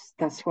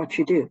 that's what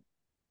you do.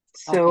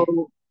 So,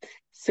 Okay.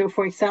 so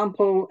for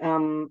example,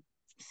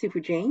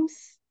 Sifu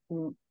James,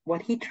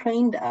 what he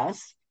trained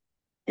us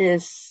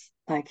is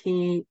like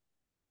he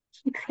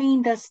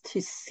trained us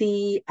to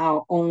see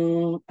our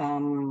own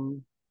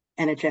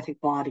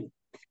energetic body.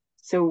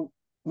 So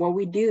what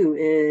we do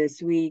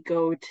is we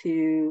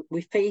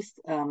face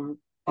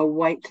a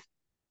white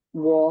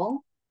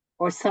wall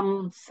or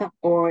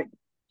or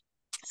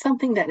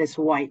something that is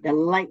white, a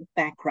light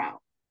background.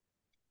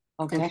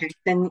 Okay.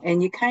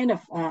 And you kind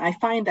of, I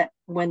find that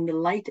when the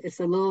light is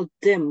a little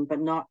dim, but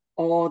not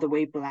all the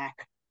way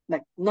black,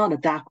 like not a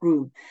dark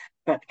room,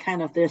 but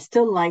kind of there's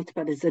still light,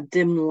 but it's a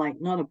dim light,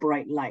 not a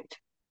bright light.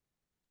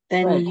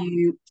 Then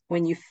Right.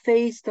 when you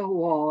face the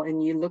wall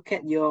and you look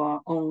at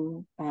your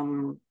own,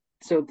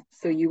 so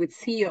you would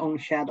see your own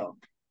shadow.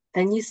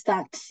 Then you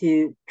start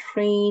to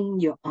train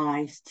your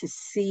eyes to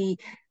see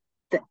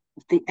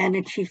the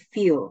energy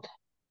field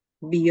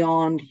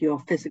beyond your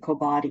physical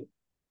body.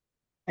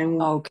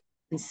 Okay.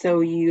 And so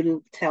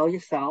you tell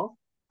yourself,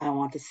 I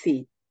want to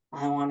see,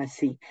 I want to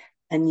see.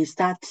 And you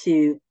start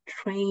to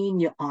train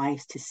your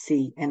eyes to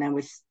see. And I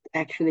was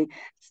actually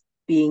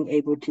being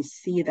able to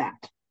see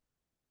that.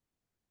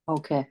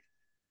 Okay.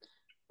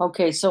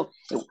 Okay. So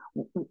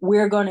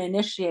we're going to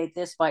initiate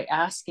this by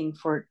asking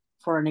for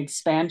an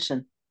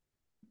expansion.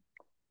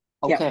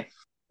 Okay.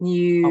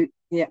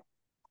 Yeah.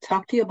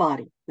 Talk to your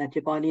body, let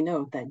your body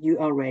know that you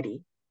are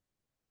ready.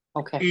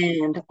 Okay.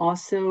 And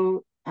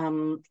also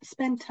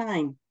spend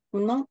time.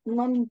 Not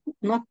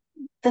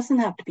doesn't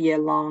have to be a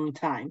long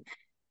time,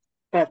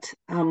 but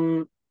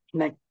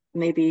like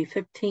maybe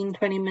 15,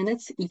 20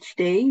 minutes each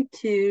day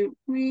to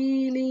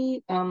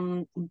really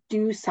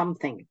do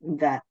something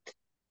that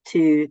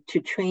to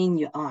train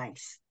your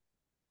eyes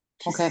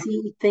to Okay.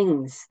 see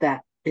things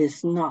that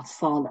is not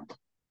solid.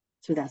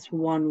 So that's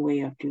one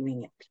way of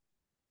doing it.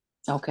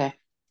 Okay.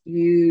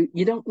 You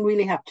don't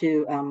really have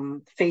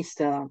to face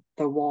the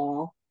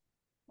wall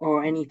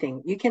or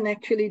anything. You can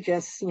actually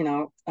just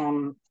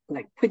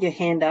like put your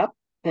hand up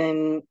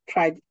and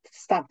try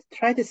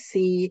to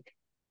see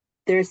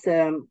there's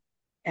an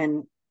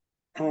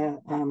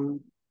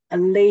a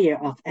layer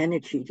of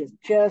energy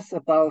just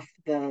above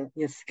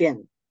your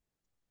skin.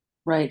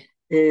 Right.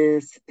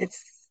 It's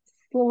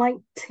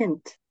slight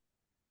tint.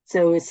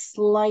 So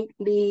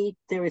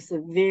there is a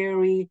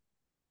very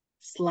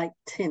slight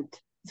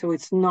tint. So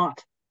it's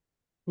not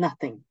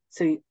nothing.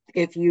 So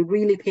if you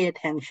really pay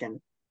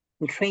attention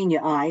and train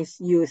your eyes,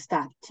 you will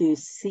start to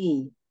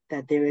see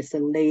that there is a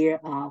layer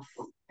of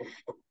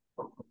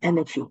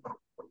energy.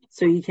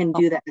 So you can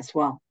do that as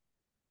well.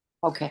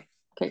 Okay.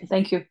 Okay.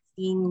 Thank you.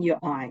 In your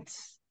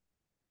eyes.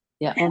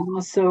 Yeah. And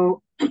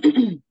also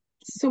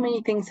so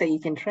many things that you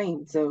can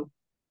train. So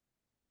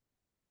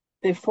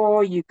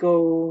before you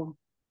go,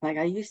 like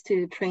I used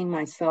to train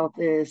myself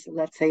is,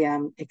 let's say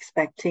I'm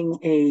expecting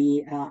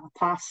a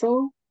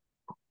parcel,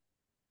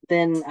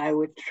 then I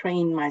would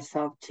train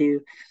myself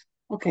to,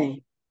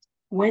 okay,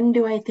 when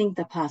do I think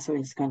the parcel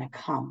is going to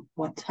come?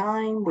 What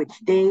time? Which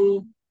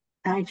day?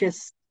 I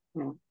just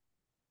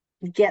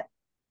get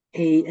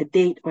a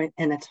date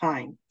and a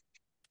time,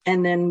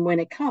 and then when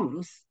it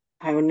comes,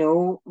 I will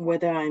know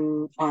whether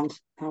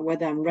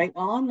whether I'm right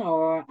on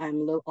or I'm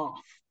a little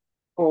off,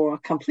 or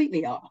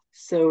completely off.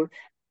 So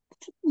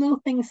little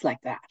things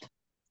like that.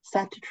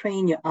 Start to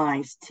train your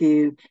eyes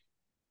to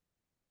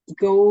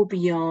go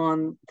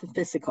beyond the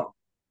physical.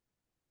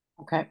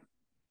 Okay.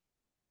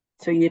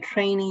 So you're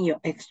training your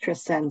extra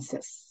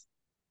senses.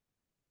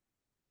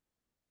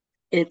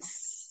 It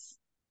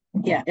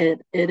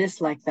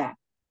is like that.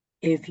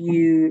 If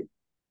you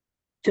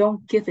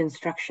don't give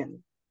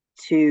instruction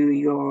to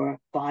your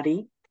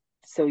body,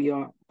 so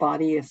your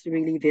body is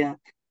really the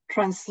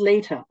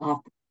translator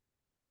of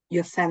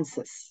your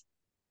senses.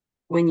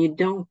 When you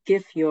don't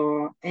give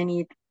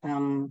any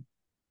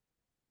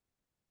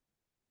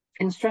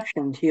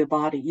instruction to your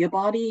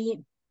body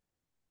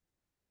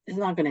is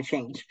not going to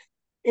change.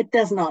 It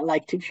does not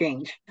like to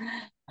change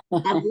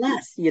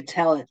unless you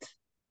tell it,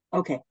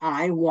 okay,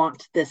 I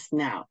want this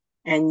now.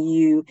 And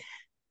you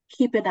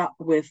keep it up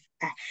with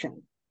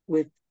action,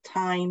 with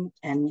time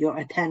and your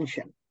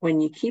attention. When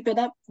you keep it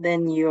up,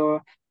 then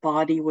your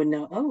body will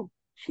know, oh,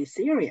 she's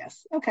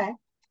serious. Okay,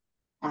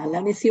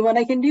 let me see what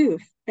I can do.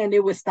 And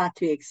it will start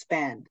to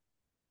expand.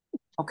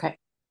 Okay,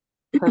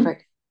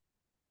 perfect.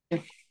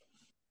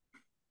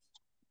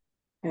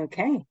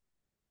 Okay.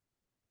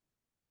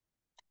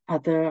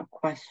 Other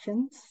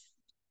questions?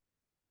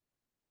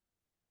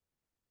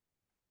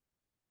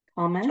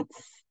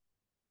 Comments?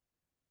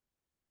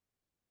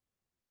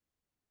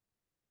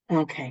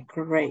 Okay,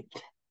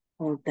 great.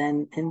 Well,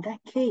 then in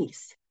that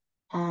case,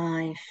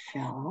 I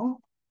shall,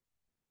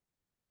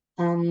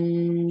 let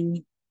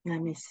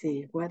me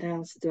see, what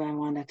else do I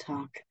want to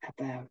talk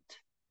about?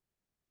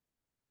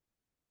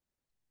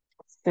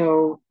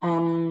 So,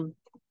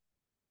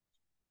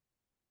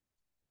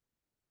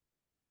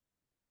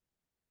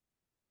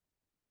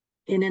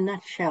 in a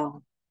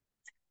nutshell,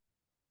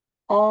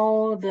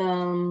 all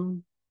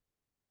the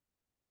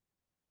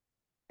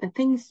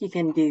things you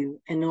can do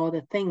and all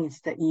the things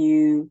that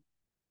you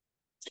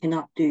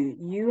cannot do,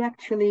 you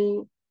actually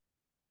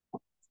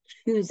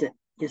choose it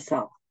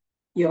yourself.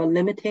 Your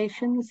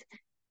limitations,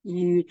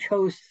 you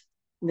chose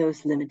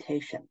those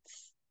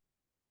limitations.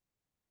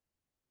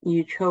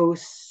 You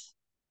chose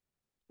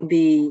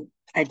the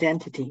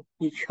identity.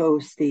 You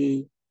chose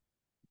the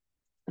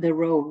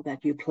role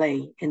that you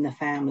play in the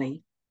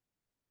family.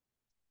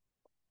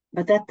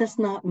 But that does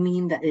not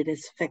mean that it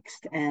is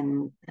fixed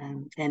and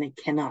it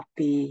cannot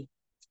be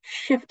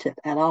shifted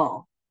at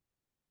all.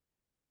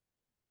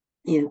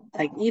 You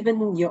like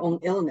even your own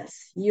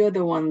illness, you're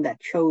the one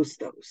that chose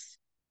those.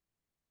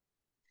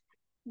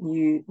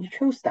 You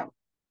chose them,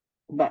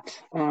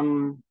 but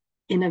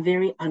in a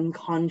very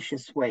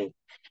unconscious way.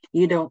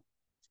 You don't,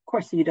 of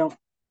course, you don't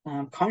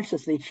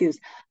consciously choose.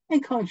 I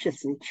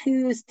consciously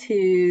choose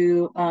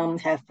to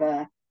have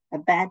a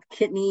bad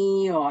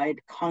kidney, or I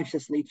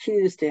consciously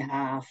choose to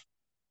have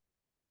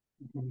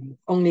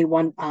only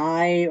one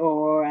eye,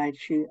 or I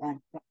choose.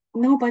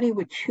 Nobody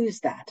would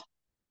choose that,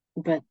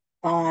 but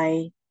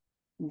by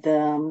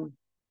the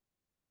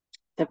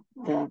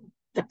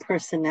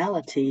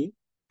personality,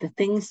 the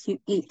things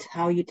you eat,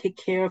 how you take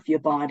care of your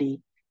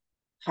body,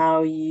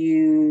 how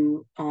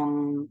you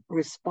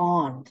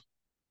respond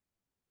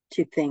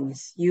to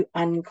things, you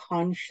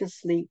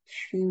unconsciously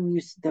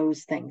choose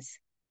those things.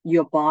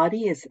 Your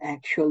body is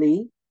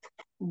actually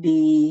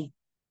the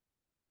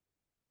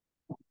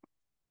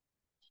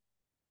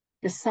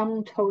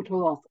sum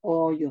total of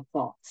all your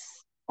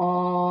thoughts,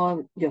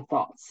 how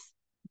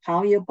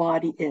your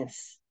body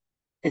is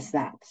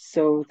that.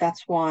 So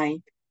that's why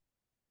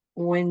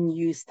when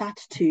you start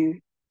to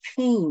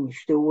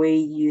change the way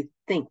you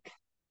think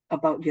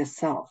about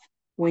yourself,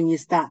 when you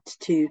start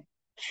to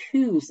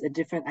choose a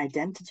different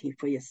identity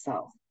for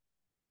yourself,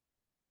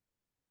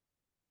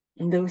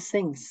 those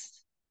things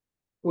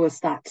will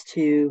start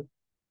to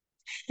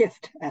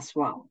shift as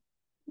well.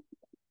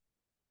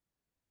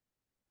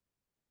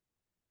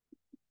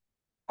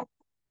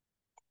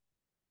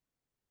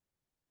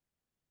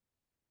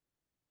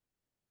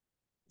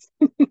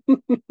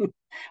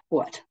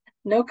 What?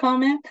 No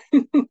comment?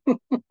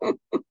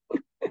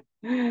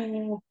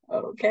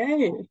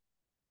 Okay.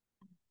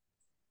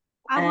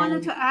 I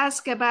wanted to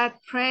ask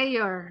about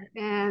prayer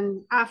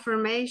and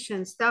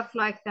affirmation, stuff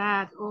like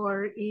that,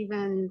 or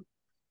even,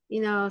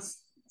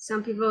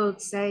 some people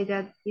say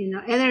that,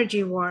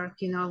 energy work,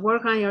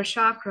 work on your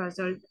chakras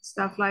or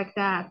stuff like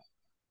that.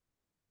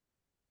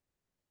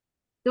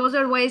 Those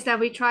are ways that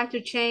we try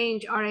to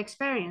change our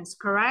experience,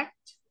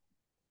 correct?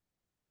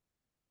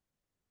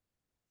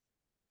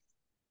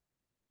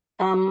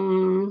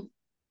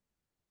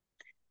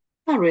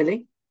 Not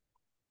really.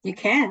 You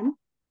can.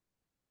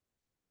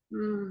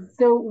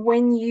 So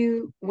when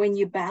you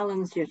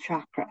balance your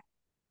chakra,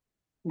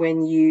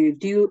 when you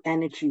do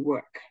energy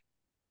work,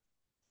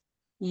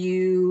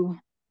 you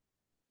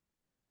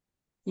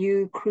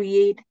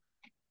create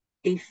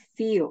a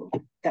field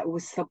that will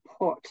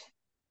support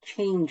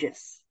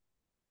changes,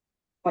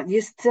 but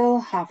you still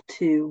have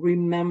to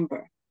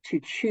remember to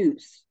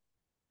choose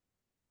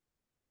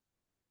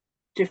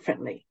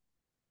differently.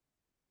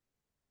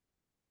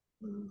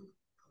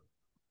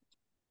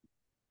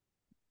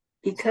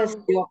 Because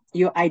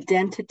your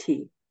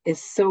identity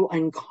is so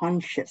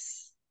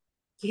unconscious.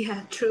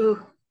 Yeah,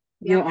 true.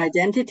 Your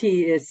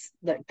identity is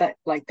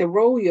like the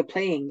role you're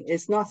playing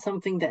is not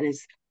something that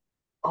is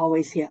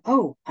always here.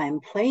 Oh, I'm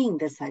playing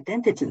this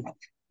identity.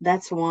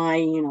 That's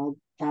why,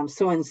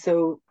 so and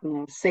so,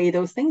 say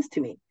those things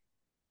to me.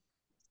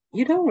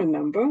 You don't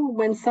remember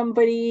when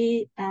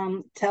somebody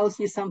tells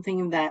you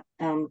something that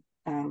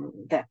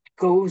that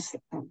goes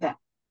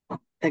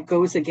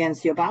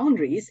against your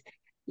boundaries.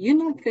 You're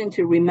not going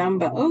to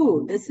remember,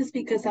 oh, this is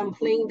because I'm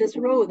playing this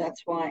role,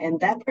 that's why,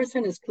 and that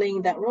person is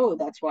playing that role,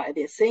 that's why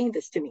they're saying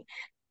this to me.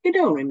 You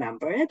don't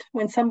remember it.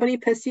 When somebody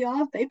pisses you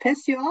off, they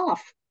piss you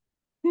off.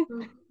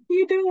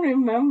 You don't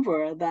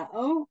remember that,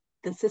 oh,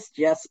 this is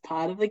just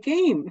part of the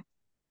game.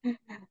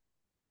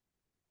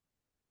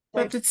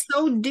 But it's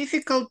so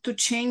difficult to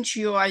change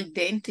your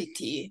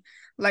identity.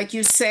 Like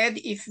you said,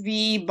 if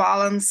we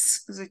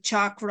balance the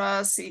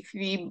chakras, if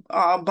we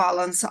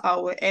balance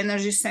our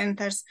energy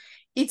centers,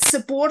 it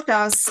supports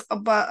us,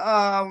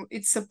 but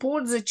it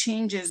supports the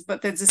changes.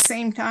 But at the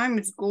same time,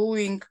 it's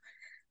going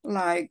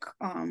like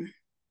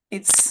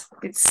it's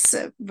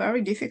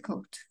very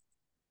difficult.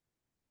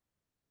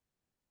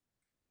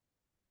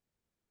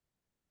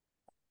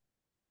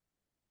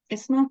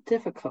 It's not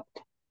difficult.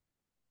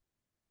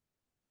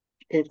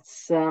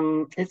 It's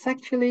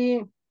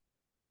actually,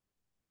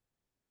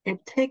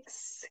 it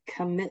takes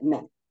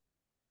commitment.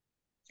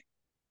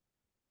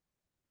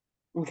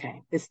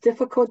 Okay, is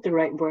difficult the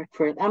right word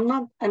for it? I'm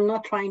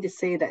not trying to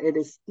say that it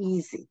is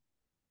easy.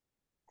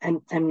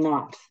 I'm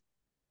not.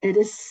 It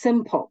is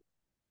simple.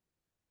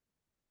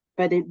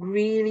 But it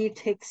really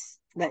takes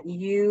that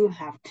you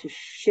have to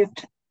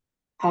shift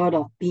out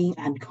of being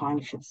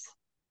unconscious.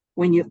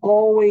 When you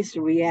always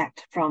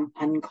react from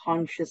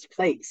unconscious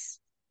place.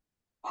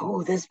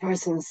 Oh, this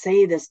person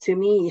say this to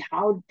me.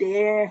 How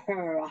dare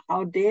her?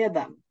 How dare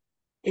them?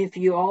 If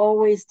you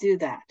always do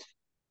that,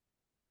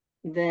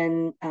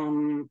 then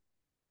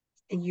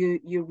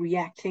you're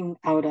reacting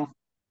out of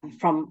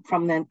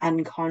from an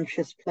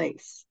unconscious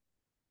place.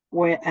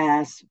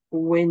 Whereas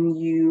when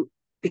you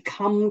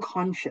become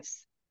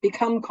conscious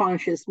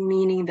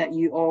meaning that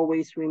you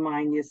always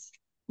remind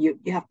you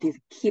have to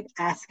keep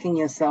asking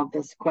yourself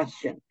this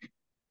question: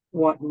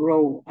 what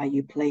role are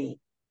you playing?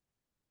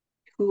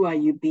 Who are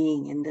you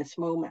being in this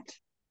moment?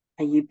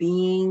 Are you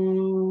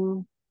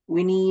being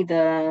Winnie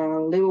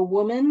the little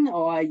woman,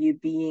 or are you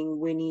being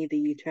Winnie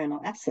the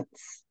eternal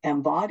essence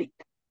embodied?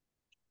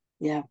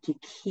 You have to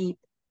keep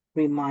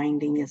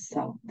reminding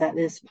yourself that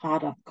is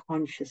part of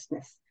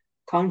consciousness.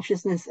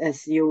 Consciousness,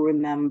 as you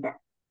remember.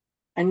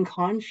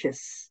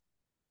 Unconscious.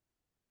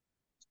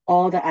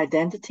 All the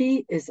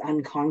identity is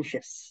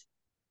unconscious.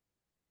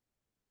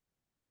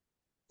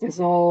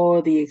 It's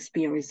all the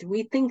experience.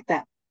 We think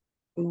that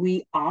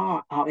we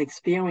are our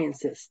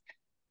experiences.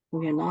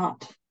 We are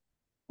not.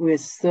 We're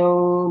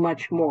so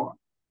much more.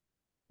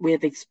 We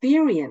have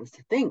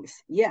experienced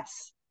things,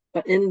 yes.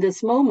 But in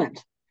this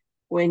moment,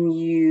 when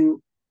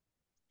you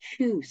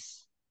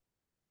choose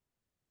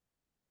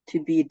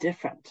to be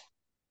different,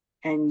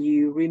 and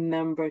you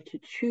remember to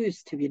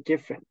choose to be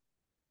different,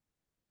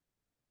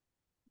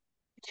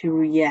 to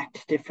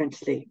react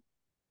differently,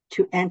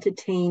 to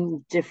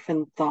entertain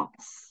different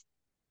thoughts,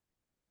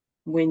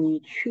 when you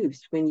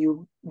choose, when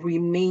you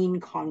remain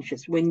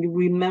conscious, when you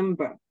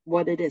remember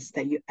what it is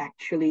that you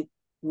actually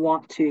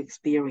want to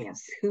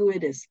experience, who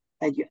it is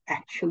that you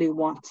actually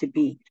want to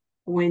be,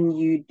 when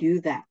you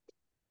do that,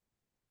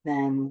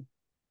 then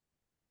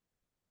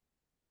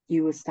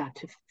you will start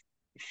to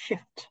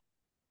shift.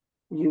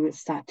 You will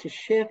start to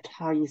shift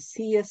how you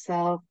see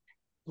yourself.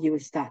 You will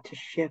start to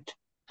shift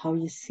how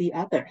you see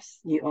others.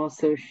 You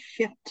also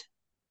shift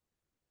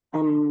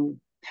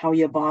how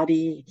your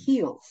body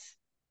heals.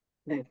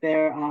 Like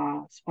there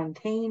are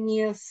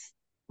spontaneous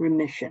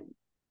remission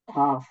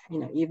of,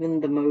 even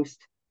the most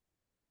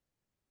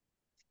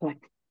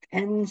like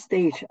end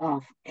stage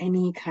of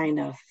any kind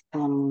of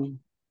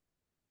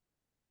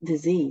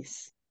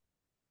disease.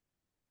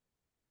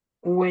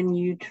 When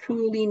you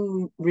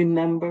truly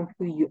remember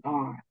who you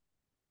are,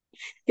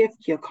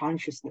 shift your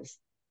consciousness,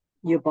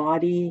 your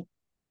body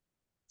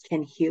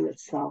can heal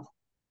itself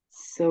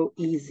so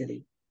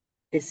easily.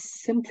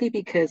 It's simply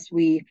because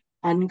we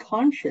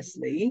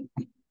unconsciously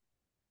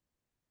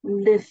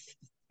live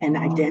an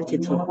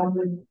identity,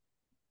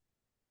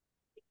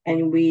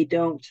 and we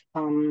don't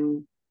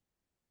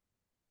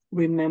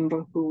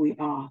remember who we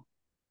are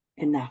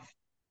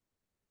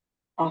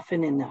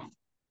often enough.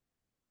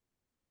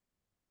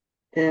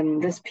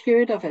 This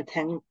period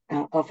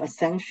of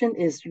ascension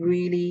is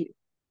really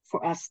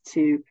for us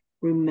to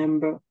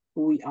remember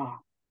who we are.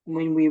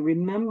 When we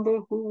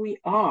remember who we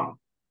are,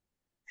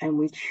 and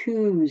we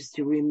choose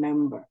to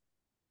remember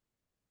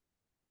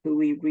who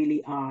we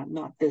really are,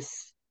 not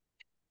this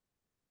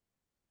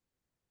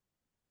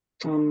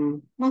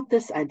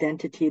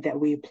identity that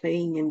we're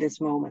playing in this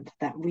moment,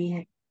 that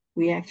we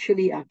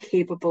actually are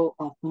capable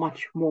of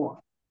much more,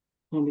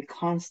 and we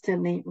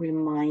constantly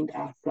remind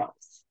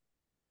ourselves,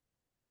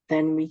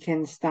 then we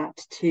can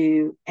start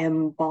to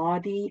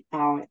embody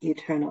our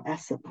eternal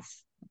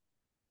essence.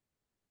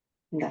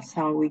 And that's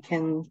how we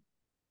can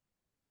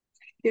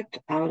shift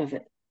out of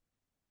it.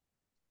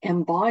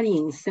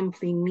 Embodying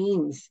simply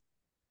means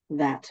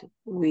that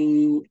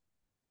we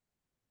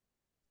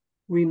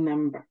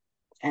remember.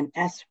 And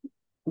as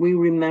we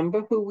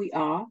remember who we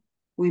are,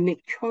 we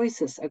make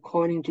choices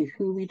according to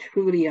who we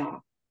truly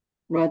are,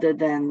 rather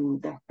than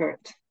the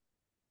hurt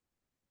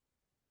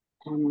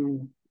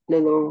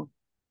little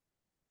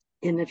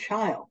inner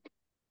child.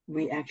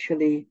 We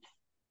actually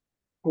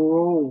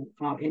grow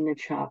our inner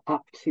child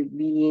up to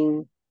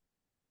being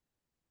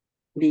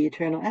the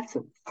eternal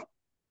essence.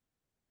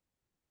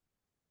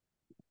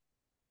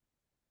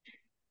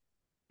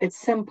 It's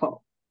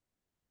simple.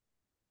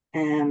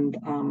 And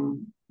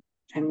I'm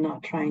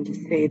not trying to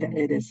say that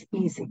it is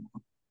easy,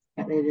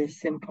 but it is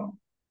simple.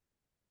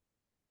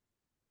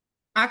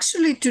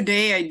 Actually,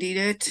 today I did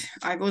it.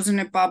 I was in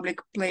a public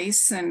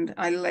place and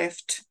I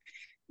left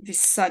with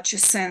such a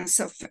sense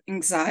of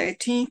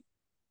anxiety.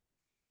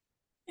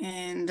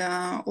 And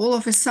all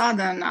of a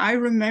sudden, I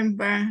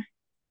remember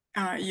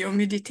your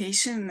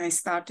meditation, and I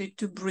started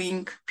to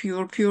bring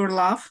pure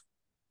love.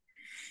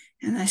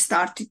 And I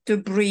started to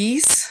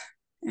breathe,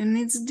 and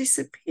it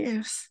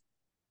disappears.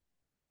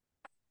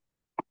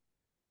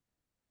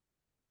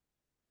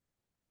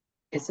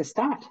 It's a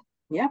start.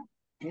 Yep,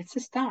 it's a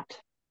start.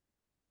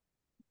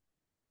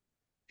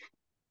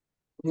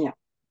 Yeah.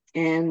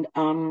 And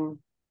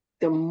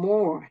the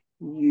more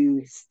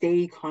you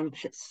stay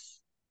conscious,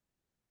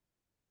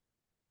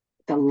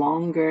 the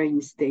longer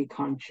you stay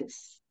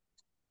conscious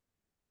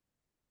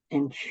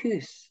and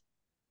choose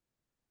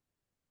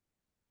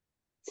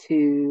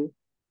to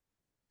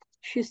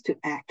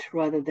act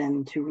rather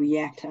than to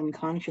react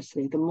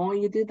unconsciously. The more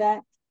you do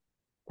that,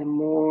 the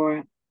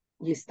more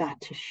you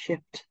start to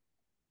shift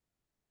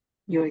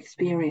your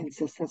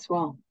experiences as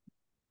well.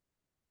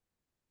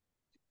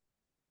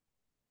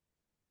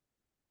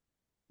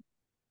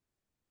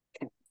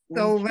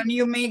 So when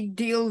you make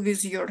deal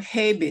with your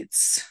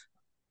habits,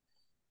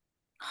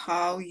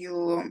 how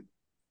you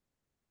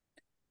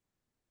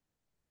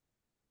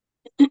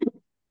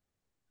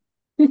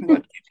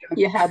what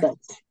your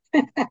habits.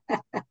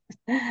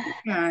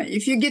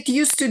 if you get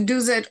used to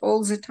do that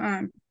all the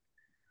time.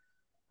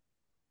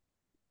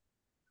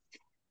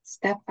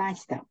 Step by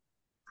step.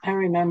 I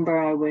remember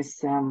I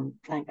was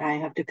like I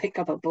have to pick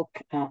up a book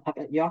up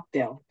at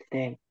Yorkdale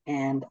today,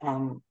 and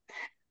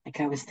like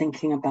I was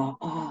thinking about,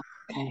 oh,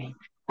 okay,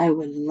 I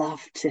would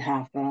love to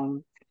have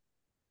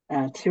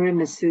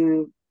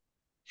tiramisu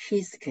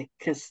cheesecake,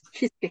 because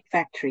Cheesecake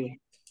Factory,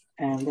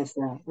 and there's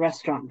a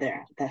restaurant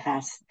there that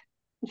has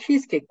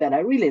cheesecake that I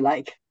really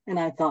like, and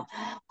I thought,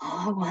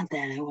 oh,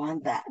 I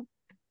want that.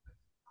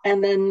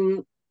 And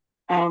then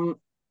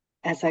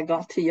as I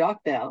got to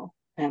Yorkdale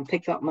and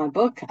picked up my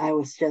book, I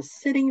was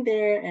just sitting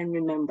there and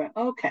remember,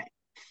 okay,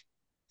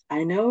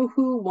 I know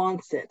who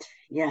wants it.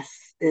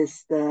 Yes,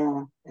 it's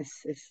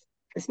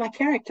my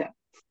character.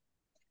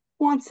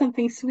 Wants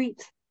something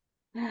sweet.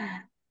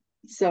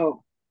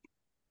 So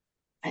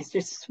I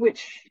just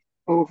switch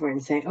over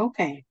and say,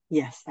 okay,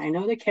 yes, I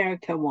know the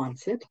character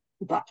wants it,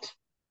 but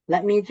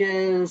let me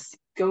just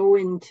go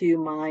into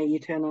my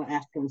eternal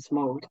essence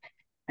mode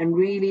and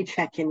really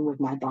check in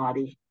with my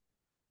body.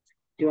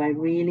 Do I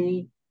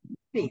really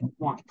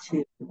want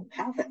to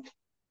have it?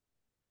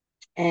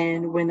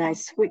 And when I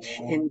switch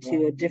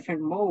into a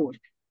different mode,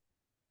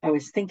 I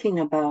was thinking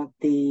about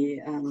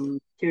the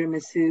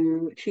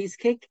tiramisu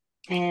cheesecake,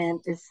 and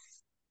it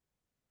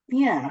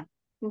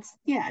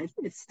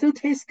still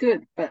tastes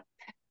good, but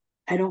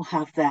I don't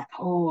have that.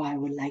 Oh, I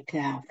would like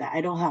to have that.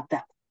 I don't have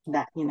that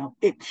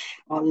itch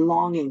or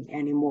longing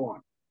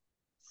anymore.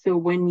 So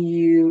when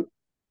you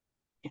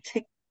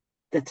take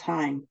the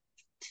time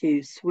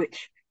to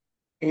switch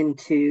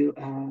into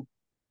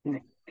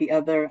the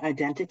other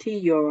identity,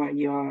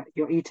 your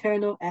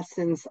eternal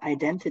essence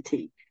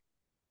identity,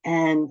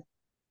 and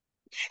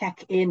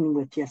check in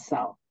with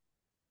yourself.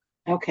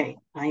 Okay,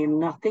 I am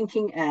not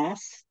thinking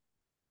as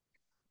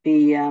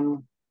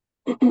the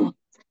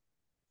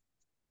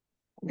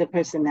the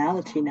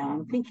personality now.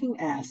 I'm thinking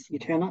as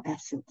eternal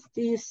essence.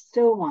 Do you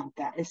still want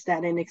that? Is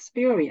that an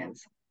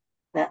experience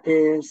that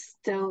is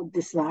still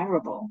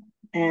desirable?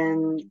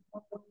 And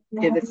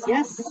if it's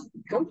yes,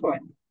 go for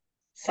it.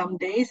 Some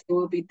days it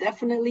will be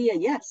definitely a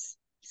yes.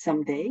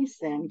 Some days,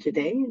 and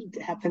today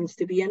it happens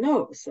to be a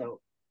no. So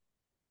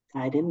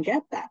I didn't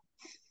get that.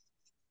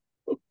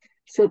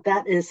 So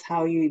that is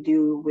how you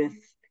do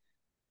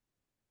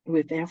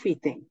with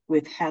everything,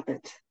 with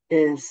habit,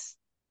 is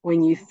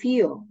when you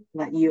feel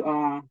that you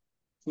are,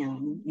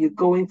 you're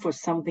going for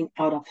something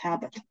out of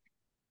habit,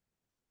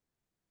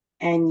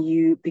 and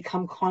you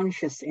become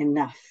conscious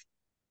enough,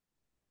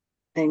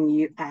 then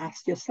you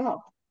ask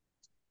yourself,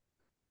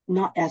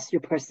 not as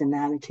your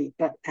personality,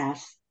 but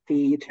as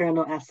the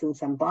eternal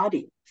essence and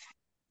body.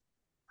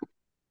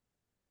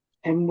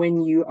 And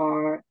when you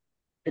are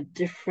a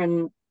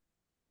different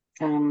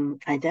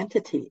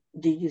identity,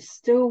 do you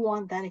still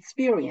want that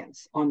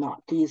experience or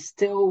not? Do you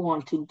still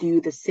want to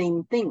do the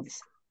same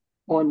things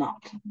or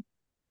not?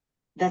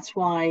 That's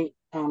why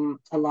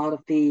a lot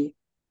of the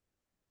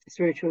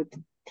spiritual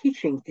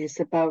teaching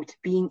is about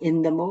being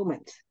in the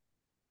moment.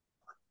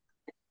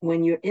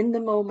 When you're in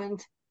the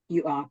moment,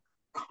 you are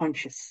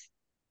conscious.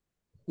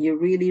 You're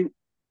really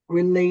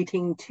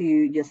relating to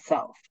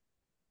yourself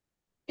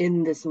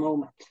in this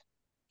moment.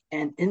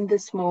 And in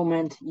this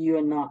moment,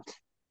 you're not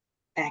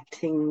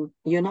acting,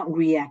 you're not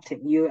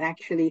reacting. You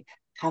actually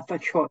have a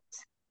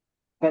choice.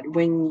 But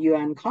when you're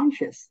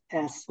unconscious,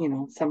 as you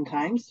know,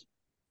 sometimes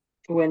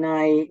when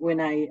I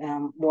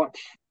watch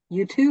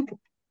YouTube,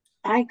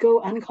 I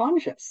go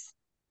unconscious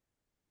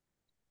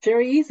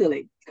very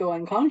easily. Go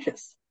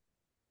unconscious,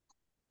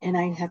 and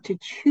I have to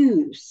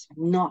choose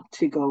not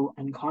to go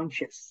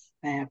unconscious.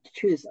 I have to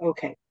choose.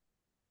 Okay,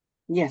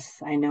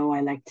 yes, I know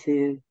I like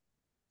to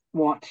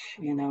watch,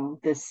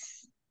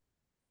 this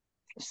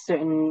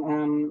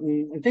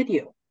certain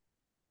video.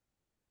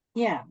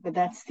 Yeah, but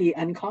that's the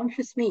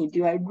unconscious me.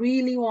 Do I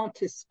really want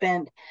to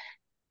spend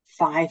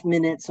 5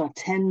 minutes or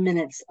 10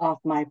 minutes of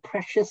my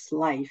precious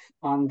life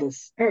on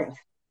this earth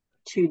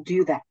to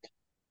do that?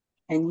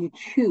 And you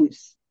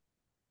choose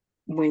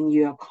when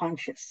you're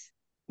conscious.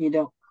 You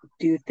don't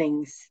do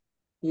things,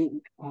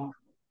 you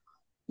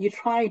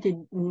try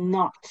to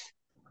not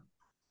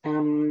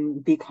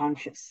be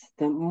conscious.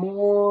 The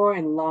more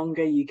and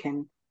longer you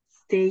can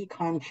stay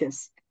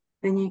conscious,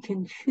 then you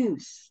can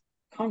choose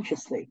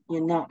consciously.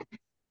 You're not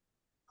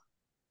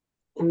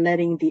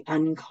letting the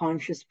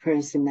unconscious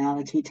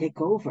personality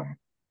take over.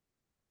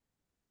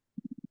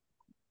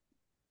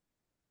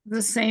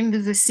 The same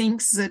with the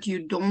things that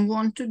you don't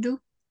want to do?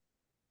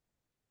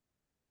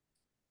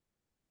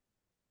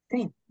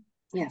 Same.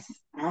 Yes.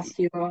 Ask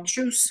your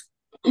Choose.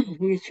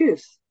 you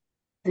choose.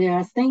 There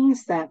are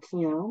things that,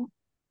 you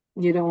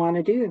don't want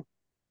to do,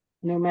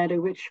 no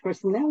matter which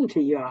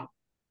personality you are.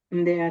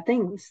 And there are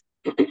things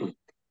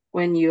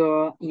when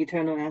your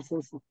eternal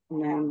essence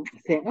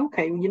say,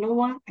 okay, you know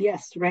what?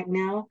 Yes, right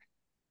now,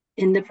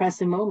 in the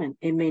present moment,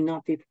 it may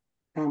not be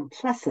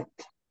pleasant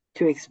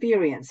to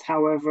experience.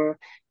 However,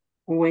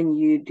 when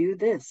you do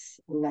this,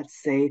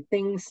 let's say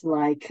things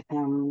like,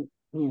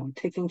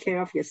 taking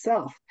care of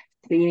yourself,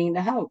 cleaning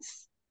the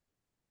house,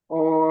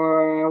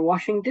 or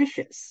washing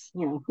dishes,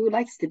 who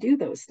likes to do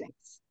those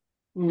things?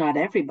 Not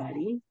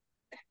everybody,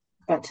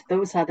 but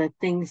those are the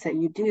things that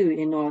you do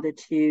in order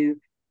to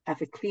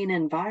have a clean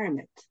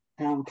environment,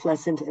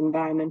 pleasant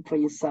environment for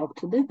yourself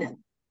to live in.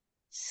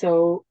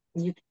 So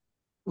you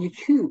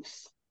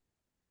choose.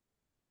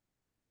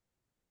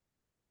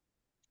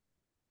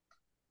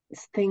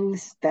 It's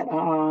things that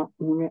are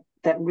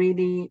that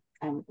really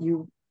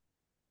you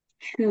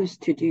choose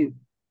to do,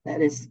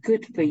 that is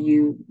good for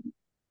you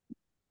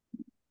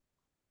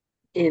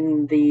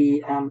in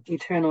the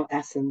eternal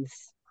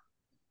essence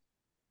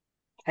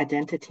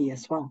identity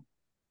as well.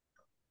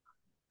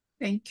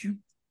 Thank you.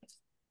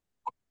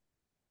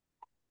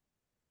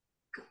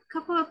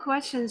 Couple of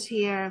questions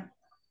here.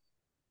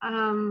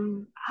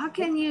 How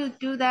can you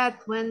do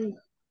that when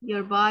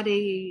your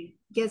body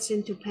gets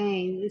into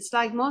pain? It's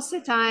like most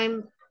of the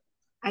time,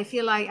 I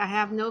feel like I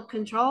have no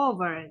control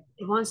over it.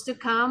 It wants to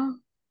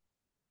come,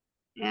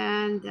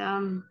 and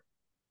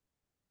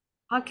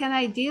how can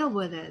I deal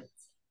with it?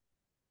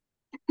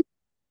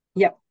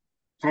 Yep,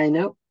 I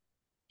know.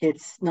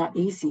 It's not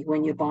easy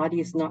when your body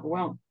is not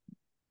well.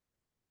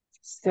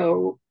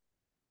 So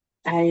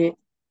I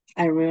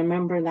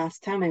remember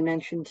last time I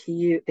mentioned to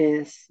you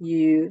is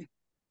you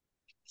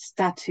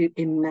start to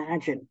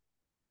imagine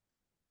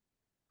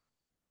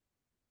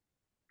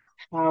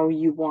how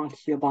you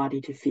want your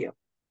body to feel.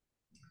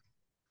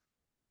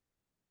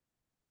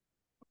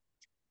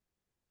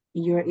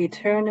 Your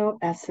eternal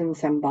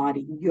essence and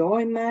body, your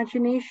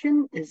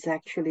imagination is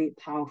actually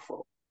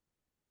powerful.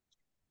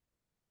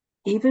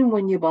 Even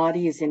when your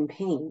body is in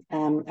pain,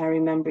 I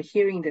remember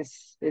hearing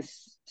this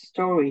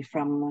story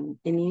from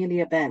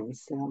Emilia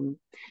Benz. I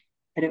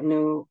don't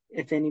know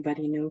if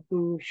anybody know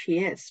who she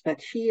is,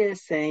 but she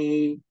is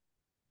she's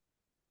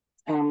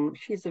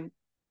a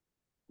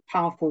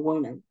powerful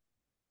woman.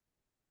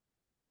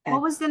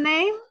 What was the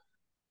name?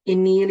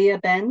 Emilia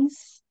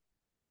Benz.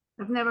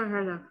 I've never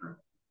heard of her.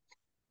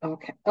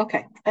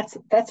 Okay,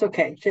 that's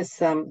okay. Just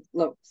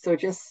look, so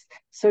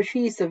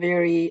she's a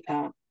very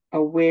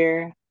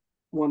aware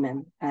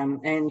woman,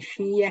 and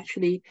she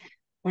actually,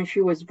 when she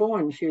was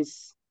born,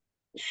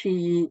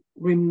 she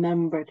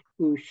remembered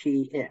who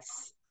she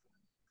is.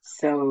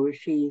 So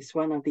she's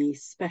one of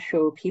these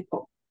special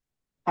people.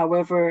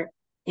 However,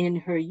 in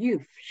her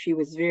youth, she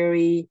was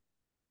very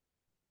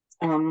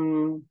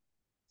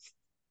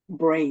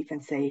brave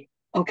and say,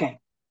 okay,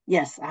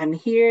 yes, I'm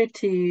here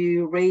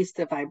to raise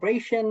the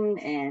vibration,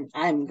 and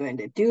I'm going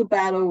to do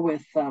battle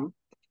with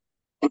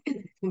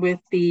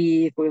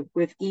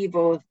with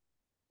evil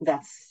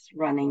that's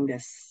running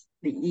this,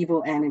 the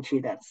evil energy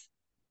that's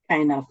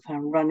kind of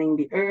running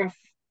the earth.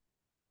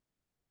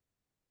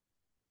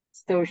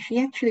 So she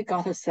actually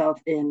got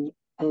herself in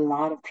a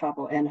lot of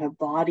trouble, and her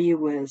body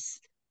was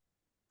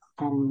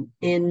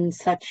in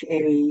such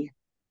a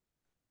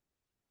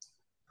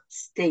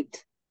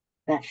state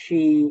that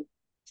she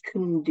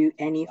couldn't do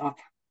any of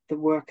the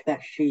work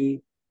that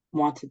she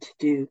wanted to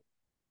do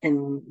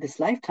in this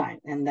lifetime.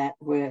 And that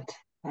would,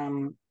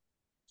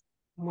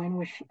 when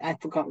was she? I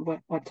forgot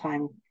what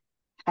time,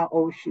 how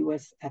old she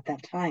was at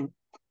that time.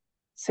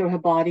 So her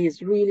body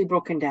is really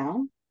broken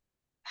down.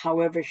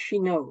 However, she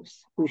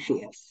knows who she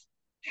is.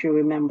 She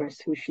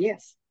remembers who she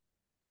is.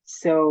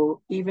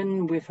 So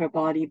even with her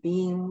body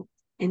being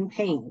in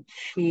pain,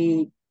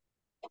 every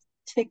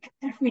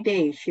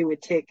day she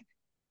would take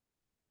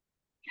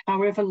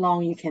however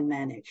long you can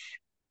manage.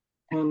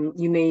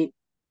 You may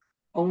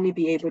only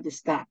be able to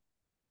start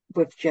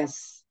with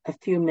just a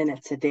few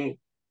minutes a day.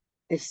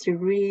 Is to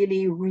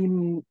really,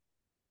 really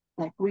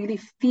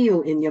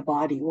feel in your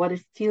body what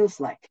it feels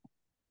like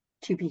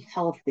to be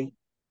healthy.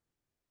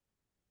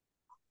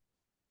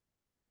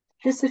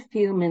 Just a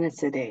few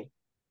minutes a day.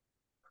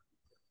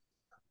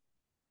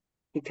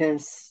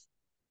 because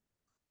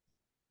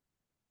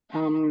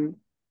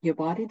your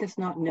body does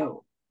not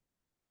know.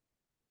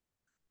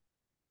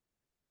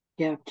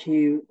 You have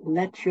to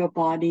let your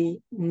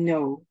body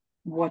know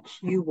what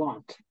you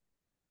want.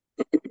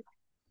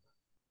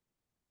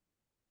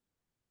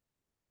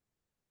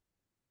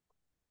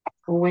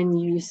 When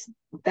you,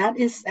 that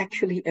is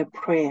actually a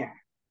prayer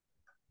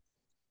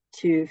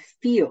to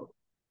feel.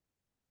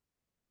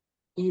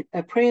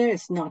 A prayer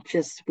is not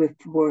just with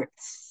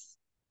words,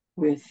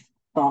 with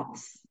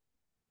thoughts.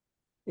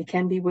 It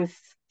can be with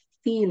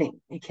feeling.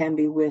 It can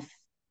be with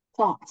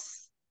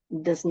thoughts.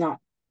 It does not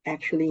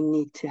actually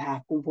need to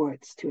have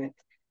words to it.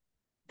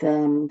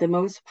 The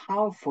most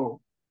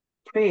powerful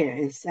prayer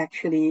is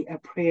actually a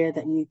prayer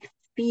that you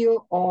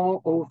feel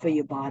all over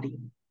your body.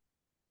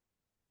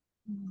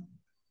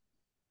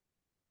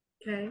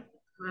 Okay.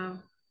 Wow.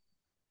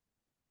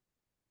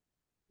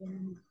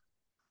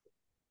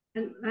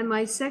 And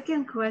my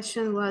second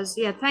question was,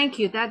 yeah, thank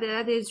you.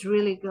 That is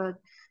really good.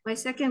 My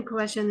second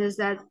question is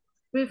that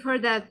we've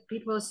heard that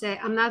people say,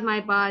 I'm not my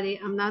body,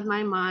 I'm not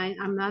my mind,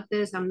 I'm not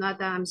this, I'm not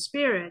that, I'm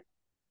spirit.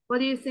 What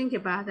do you think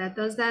about that?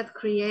 Does that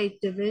create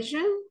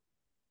division?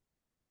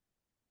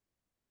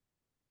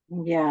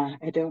 Yeah,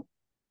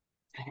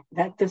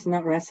 that does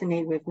not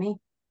resonate with me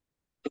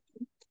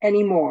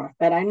anymore.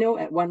 But I know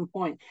at one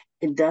point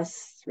it does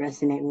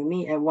resonate with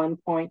me. At one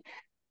point,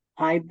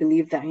 I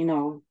believe that,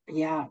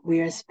 yeah,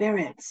 we are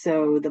spirit,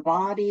 so the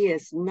body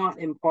is not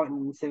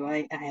important. So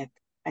I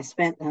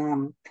spent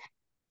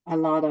a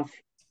lot of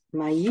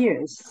my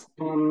years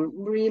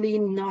really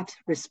not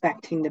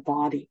respecting the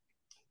body.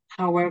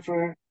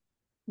 However,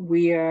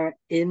 we're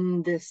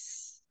in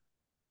this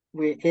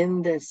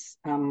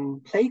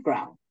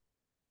playground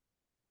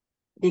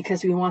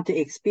because we want to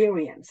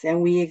experience,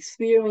 and we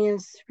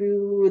experience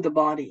through the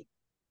body.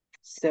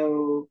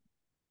 So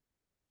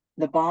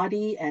the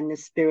body and the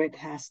spirit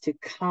has to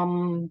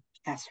come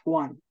as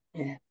one.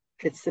 Yeah.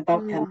 It's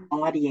about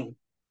embodying.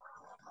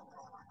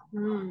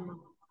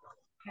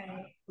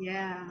 Okay.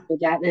 Yeah. So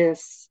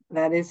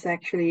that is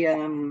actually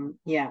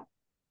yeah,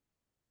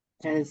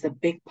 that is a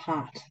big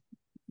part.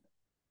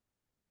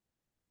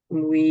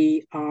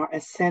 We are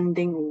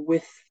ascending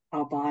with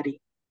our body.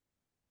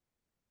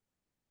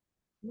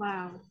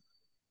 Wow.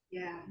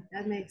 Yeah,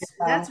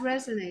 that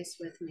resonates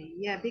with me.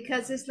 Yeah,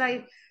 because it's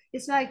like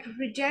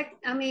reject.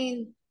 I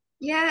mean,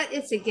 yeah,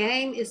 it's a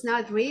game. It's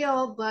not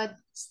real, but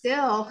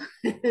still,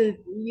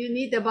 you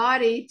need the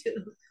body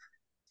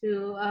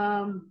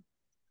to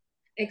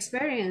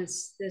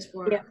experience this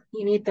world. Yeah,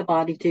 you need the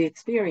body to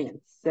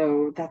experience.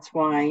 So that's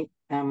why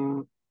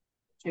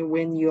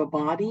when your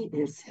body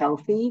is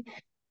healthy,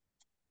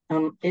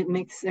 it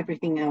makes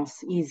everything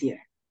else easier.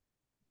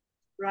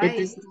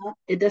 Right.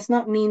 It does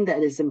not mean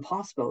that it's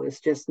impossible. It's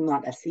just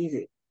not as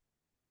easy.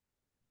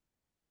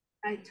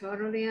 I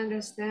totally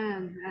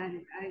understand.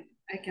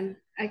 I can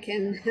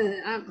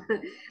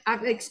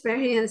I've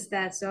experienced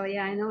that. So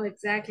yeah, I know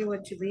exactly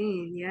what you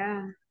mean.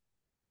 Yeah.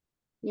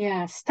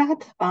 Yeah,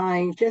 start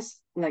by just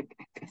like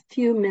a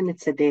few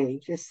minutes a day.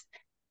 Just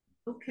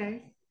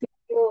Okay.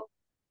 feel,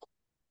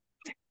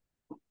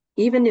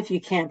 even if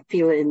you can't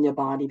feel it in your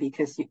body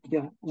because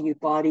your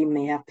body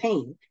may have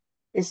pain,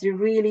 is to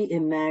really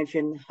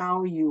imagine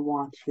how you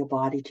want your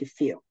body to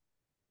feel.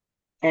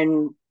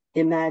 And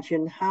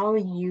imagine how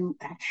you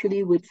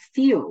actually would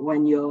feel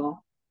when your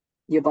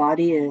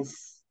body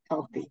is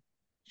healthy.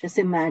 Just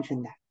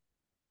imagine that.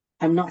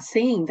 I'm not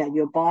saying that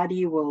your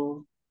body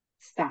will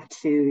start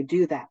to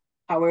do that.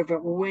 However,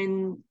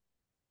 when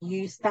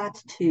you start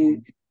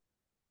to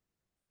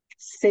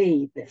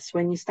say this,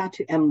 when you start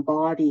to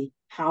embody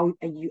how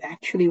you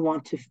actually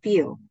want to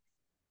feel,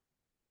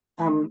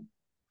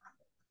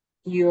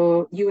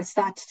 you will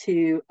start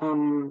to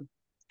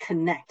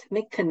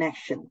make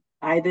connection.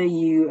 Either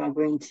you are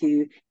going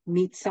to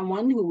meet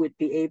someone who would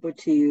be able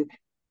to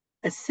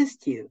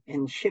assist you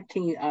in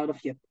shifting you out of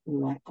your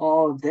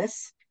all of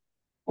this,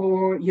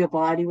 or your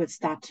body would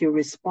start to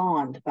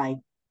respond by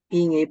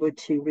being able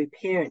to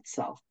repair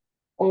itself,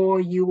 or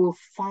you will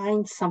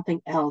find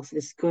something else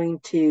is going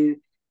to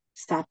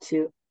start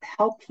to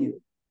help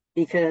you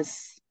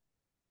because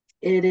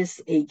it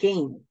is a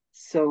game.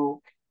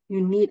 So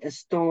you need a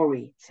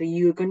story. So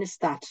you're going to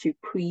start to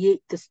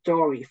create the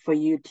story for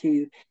you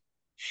to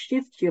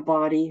shift your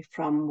body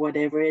from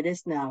whatever it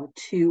is now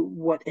to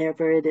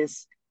whatever it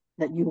is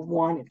that you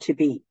want it to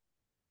be.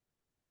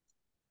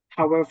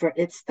 However,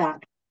 it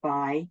starts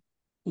by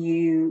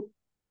you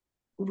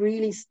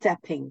really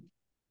stepping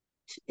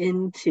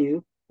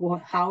into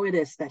how it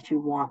is that you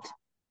want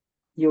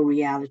your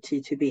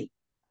reality to be.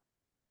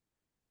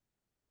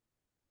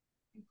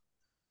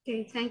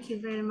 Okay. Thank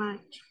you very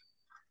much.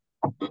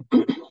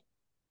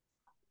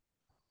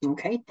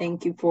 Okay,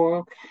 thank you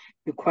for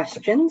your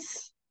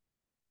questions.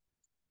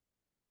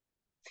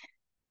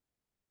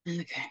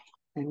 Okay,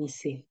 let me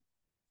see.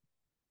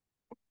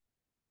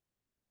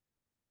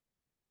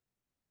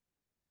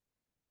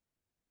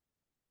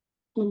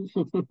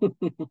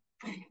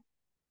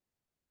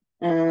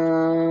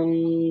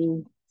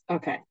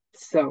 Okay,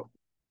 so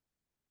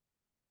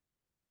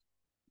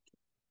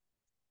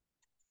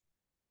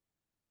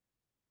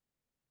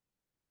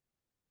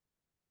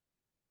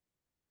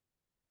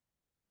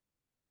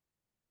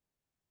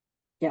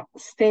Yeah,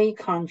 stay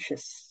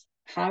conscious.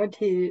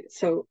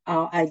 So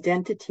our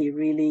identity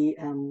really,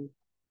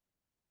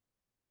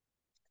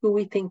 who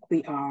we think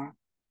we are,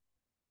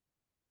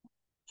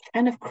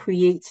 kind of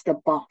creates the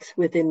box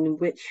within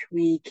which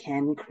we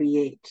can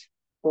create.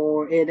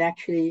 Or it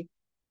actually,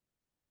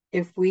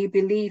 if we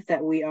believe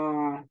that we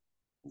are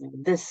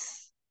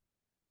this,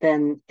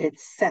 then it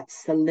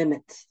sets the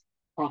limits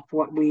of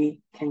what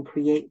we can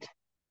create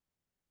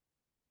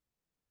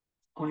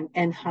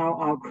and how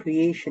our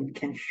creation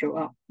can show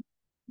up.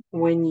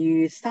 When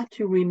you start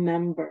to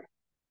remember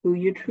who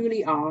you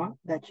truly are,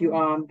 that you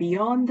are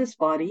beyond this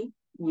body,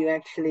 you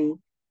actually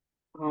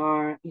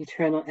are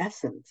eternal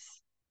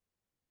essence,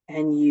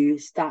 and you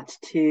start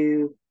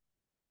to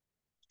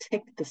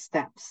take the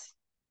steps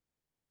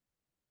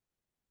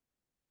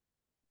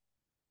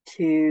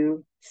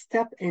to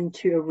step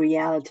into a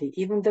reality,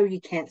 even though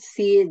you can't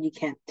see it, you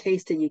can't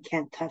taste it, you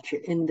can't touch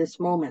it in this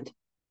moment,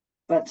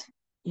 but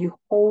you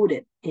hold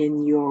it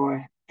in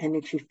your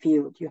energy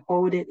field, you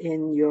hold it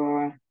in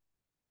your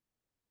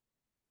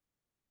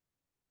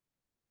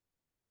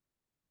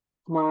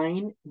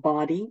mind,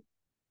 body,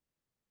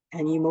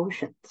 and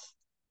emotions.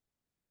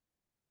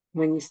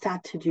 When you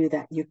start to do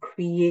that, you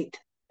create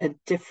a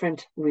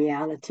different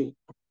reality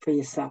for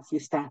yourself. You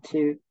start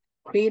to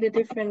create a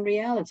different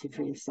reality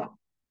for yourself.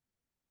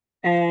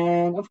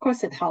 And of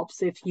course, it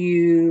helps if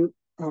you,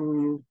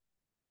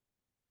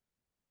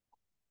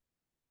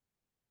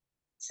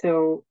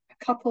 so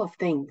a couple of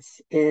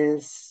things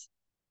is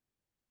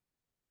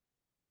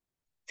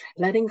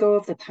letting go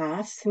of the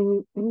past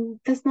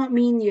does not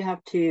mean you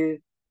have to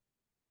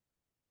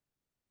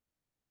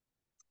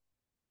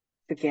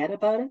forget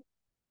about it.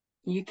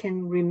 You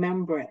can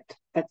remember it,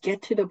 but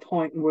get to the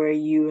point where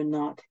you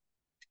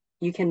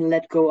can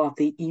let go of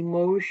the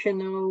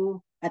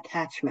emotional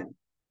attachment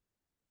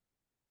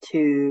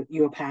to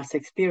your past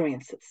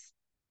experiences.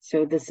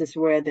 So this is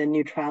where the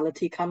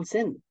neutrality comes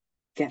in.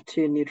 Get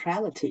to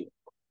neutrality.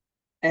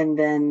 And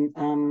then,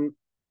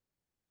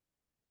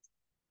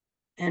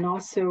 and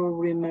also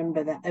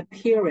remember that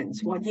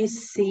appearance, what you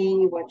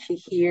see, what you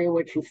hear,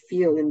 what you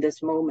feel in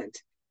this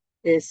moment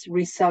is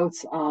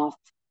results of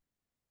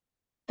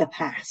the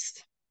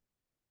past.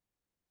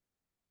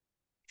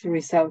 It's a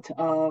result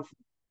of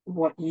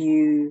what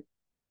you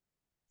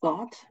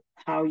thought,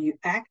 how you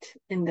act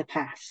in the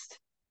past.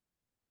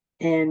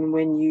 And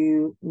when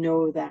you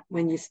know that,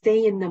 when you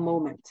stay in the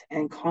moment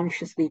and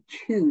consciously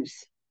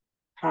choose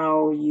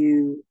how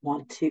you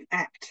want to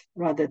act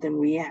rather than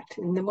react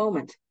in the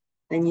moment,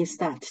 then you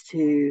start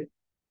to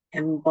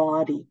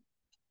embody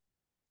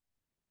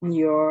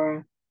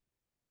your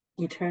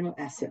eternal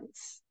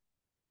essence.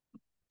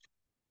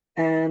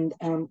 And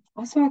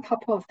also a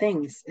couple of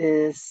things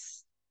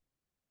is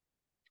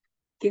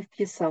give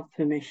yourself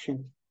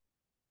permission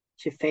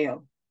to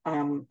fail.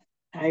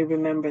 I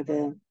remember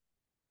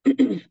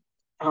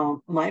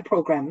my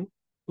programming,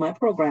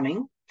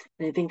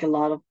 and I think a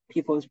lot of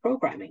people's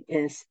programming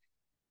is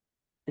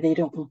they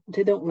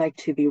don't like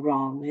to be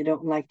wrong. They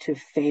don't like to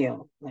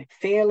fail. Like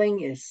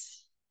failing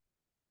is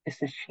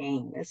a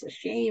shame. It's a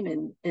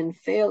shame in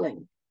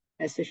failing.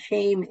 It's a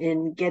shame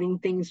in getting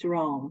things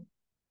wrong.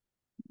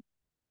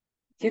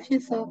 Give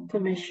yourself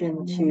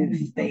permission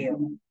to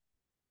fail.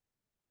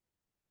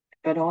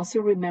 But also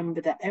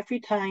remember that every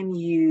time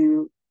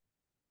you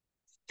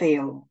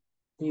fail,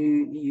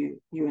 you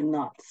are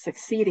not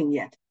succeeding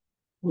yet.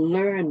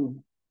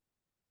 Learn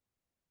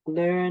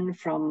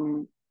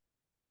from,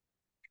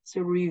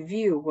 so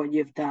review what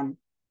you've done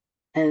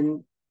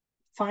and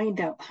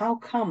find out how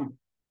come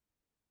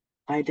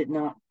I did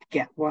not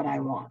get what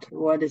I want.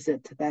 What is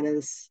it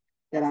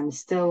that I'm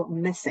still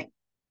missing?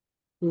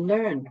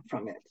 Learn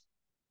from it.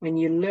 When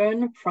you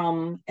learn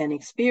from an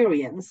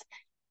experience,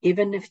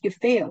 even if you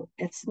fail,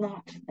 it's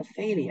not a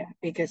failure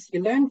because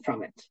you learn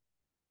from it.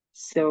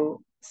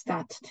 So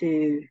start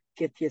to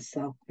give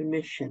yourself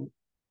permission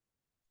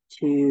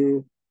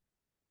to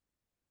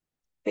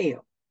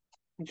fail.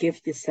 Give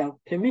yourself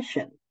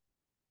permission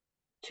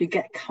to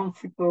get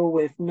comfortable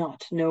with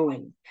not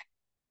knowing.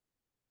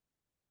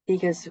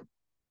 Because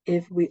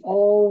if we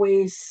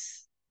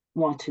always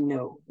want to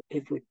know,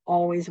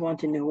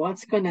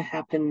 what's going to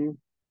happen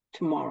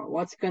tomorrow,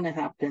 what's going to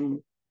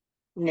happen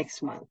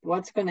next month,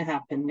 what's going to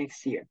happen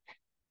next year,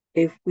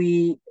 if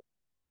we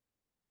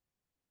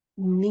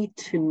need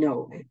to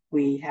know, if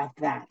we have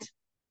that,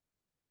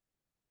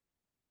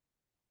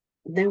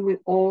 then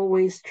we're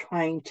always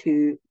trying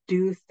to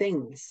do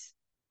things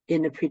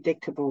in a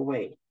predictable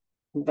way.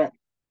 But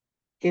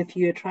if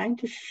you're trying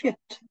to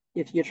shift,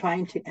 if you're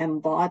trying to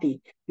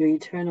embody your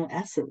eternal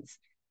essence,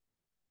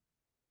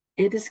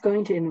 it is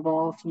going to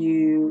involve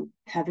you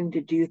having to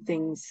do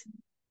things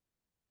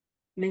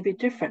maybe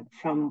different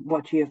from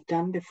what you have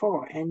done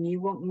before, and you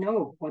won't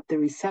know what the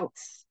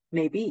results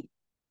may be.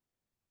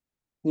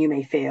 You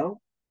may fail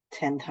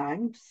 10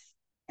 times,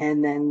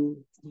 and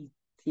then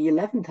the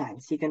 11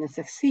 times you're going to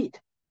succeed.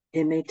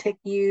 It may take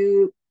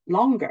you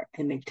longer,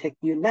 it may take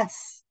you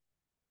less.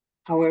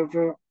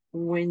 However,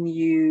 when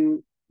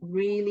you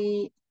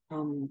really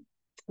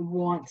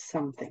want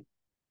something,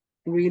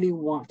 really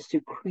want to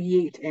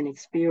create an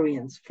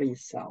experience for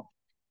yourself,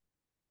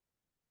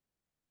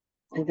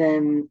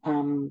 then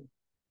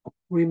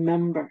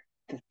remember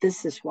that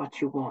this is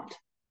what you want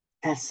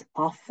as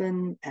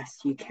often as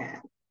you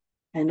can,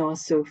 and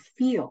also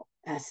feel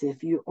as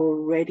if you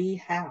already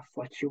have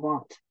what you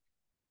want.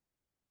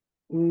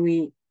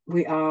 We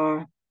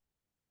are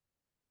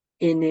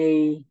in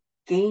a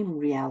game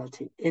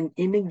reality. In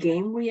a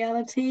game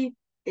reality,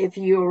 if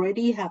you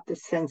already have the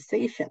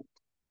sensation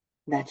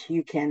that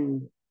you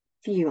can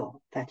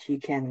feel, that you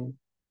can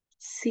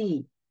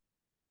see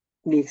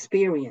the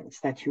experience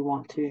that you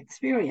want to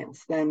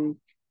experience, then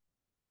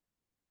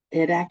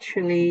it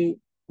actually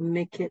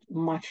make it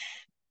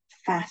much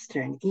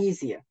faster and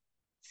easier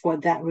for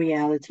that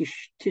reality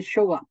to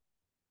show up.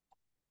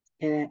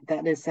 And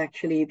that is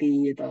actually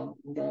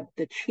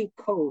the cheat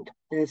code,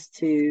 is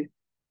to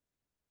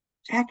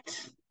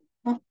act,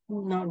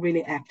 not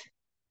really act,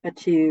 but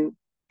to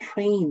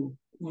train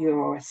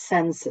your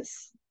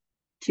senses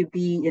to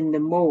be in the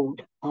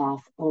mode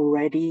of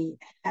already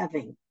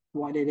having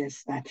what it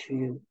is that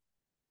you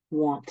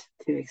want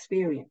to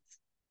experience.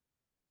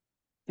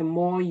 The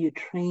more you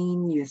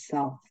train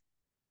yourself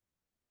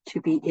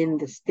to be in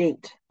the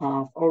state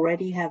of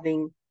already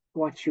having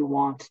what you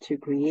want to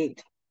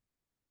create,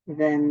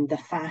 then the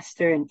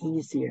faster and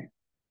easier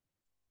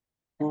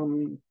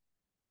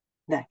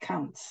that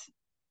comes.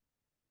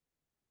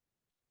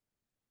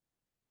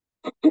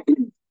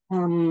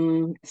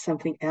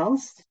 Something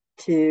else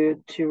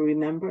to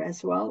remember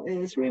as well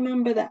is,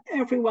 remember that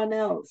everyone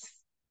else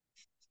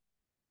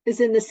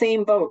is in the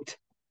same boat.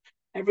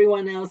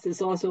 Everyone else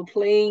is also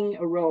playing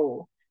a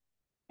role.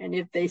 And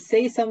if they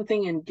say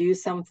something and do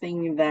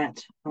something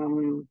that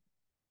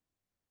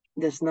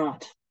does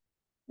not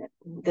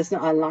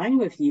align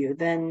with you,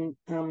 then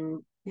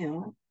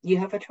you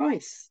have a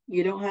choice.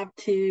 You don't have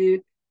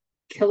to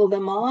kill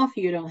them off.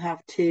 You don't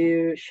have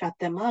to shut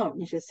them out.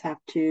 You just have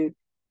to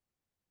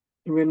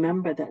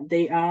remember that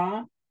they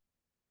are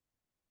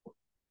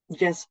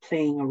just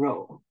playing a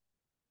role,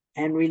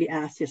 and really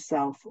ask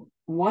yourself,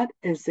 what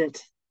is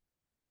it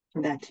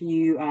that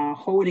you are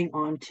holding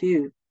on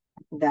to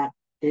that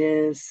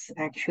is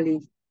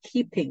actually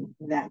keeping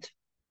that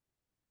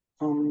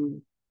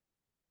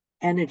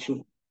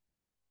energy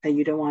that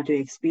you don't want to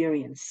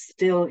experience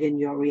still in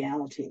your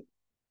reality.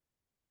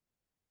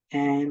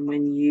 And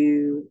when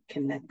you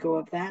can let go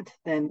of that,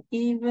 then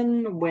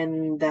even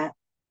when that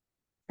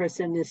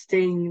person is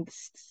saying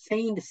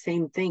the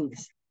same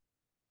things,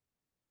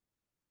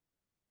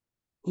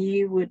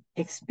 you would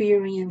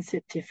experience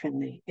it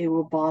differently. It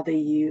will bother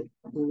you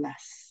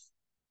less.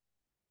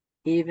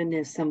 Even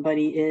if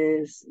somebody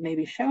is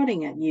maybe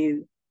shouting at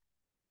you,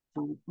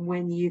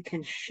 when you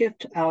can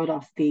shift out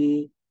of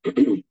the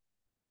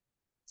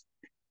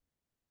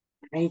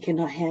I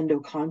cannot handle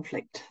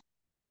conflict.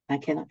 I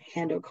cannot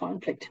handle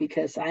conflict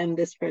because I am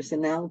this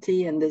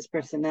personality, and this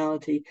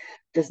personality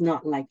does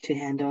not like to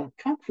handle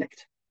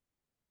conflict.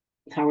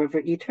 However,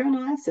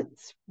 eternal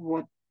essence,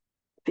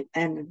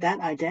 and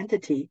that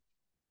identity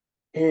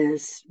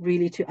is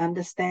really to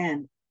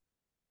understand,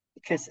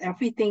 because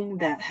everything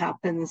that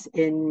happens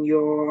in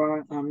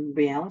your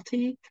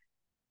reality,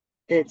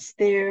 it's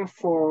there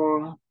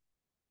for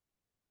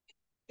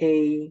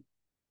a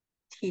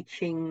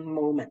teaching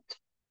moment,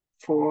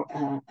 for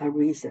a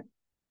reason.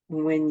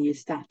 When you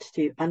start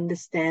to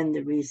understand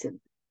the reason,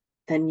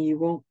 then you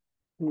won't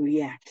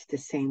react the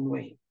same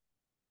way.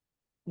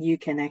 You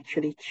can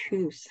actually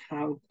choose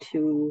how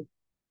to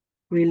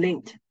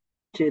relate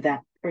to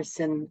that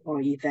person or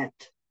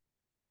event.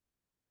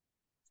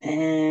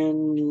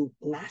 And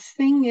last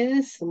thing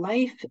is,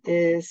 life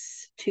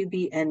is to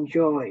be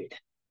enjoyed.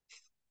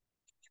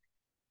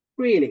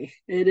 Really,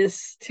 it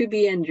is to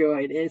be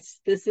enjoyed. Yes,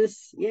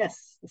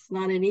 it's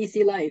not an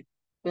easy life,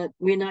 but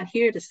we're not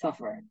here to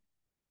suffer.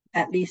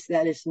 At least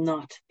that is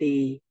not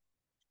the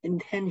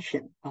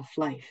intention of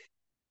life.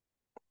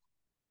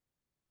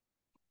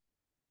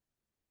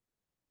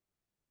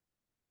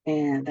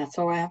 And that's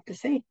all I have to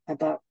say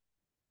about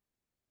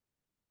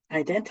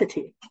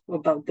identity,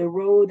 about the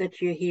role that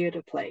you're here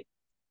to play.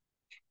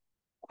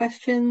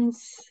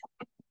 Questions,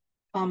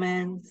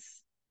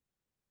 comments?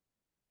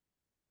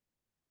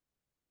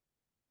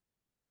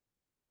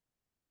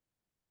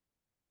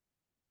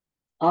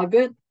 All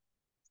good?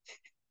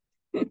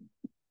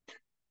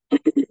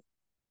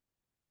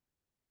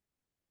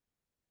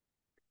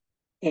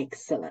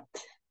 Excellent.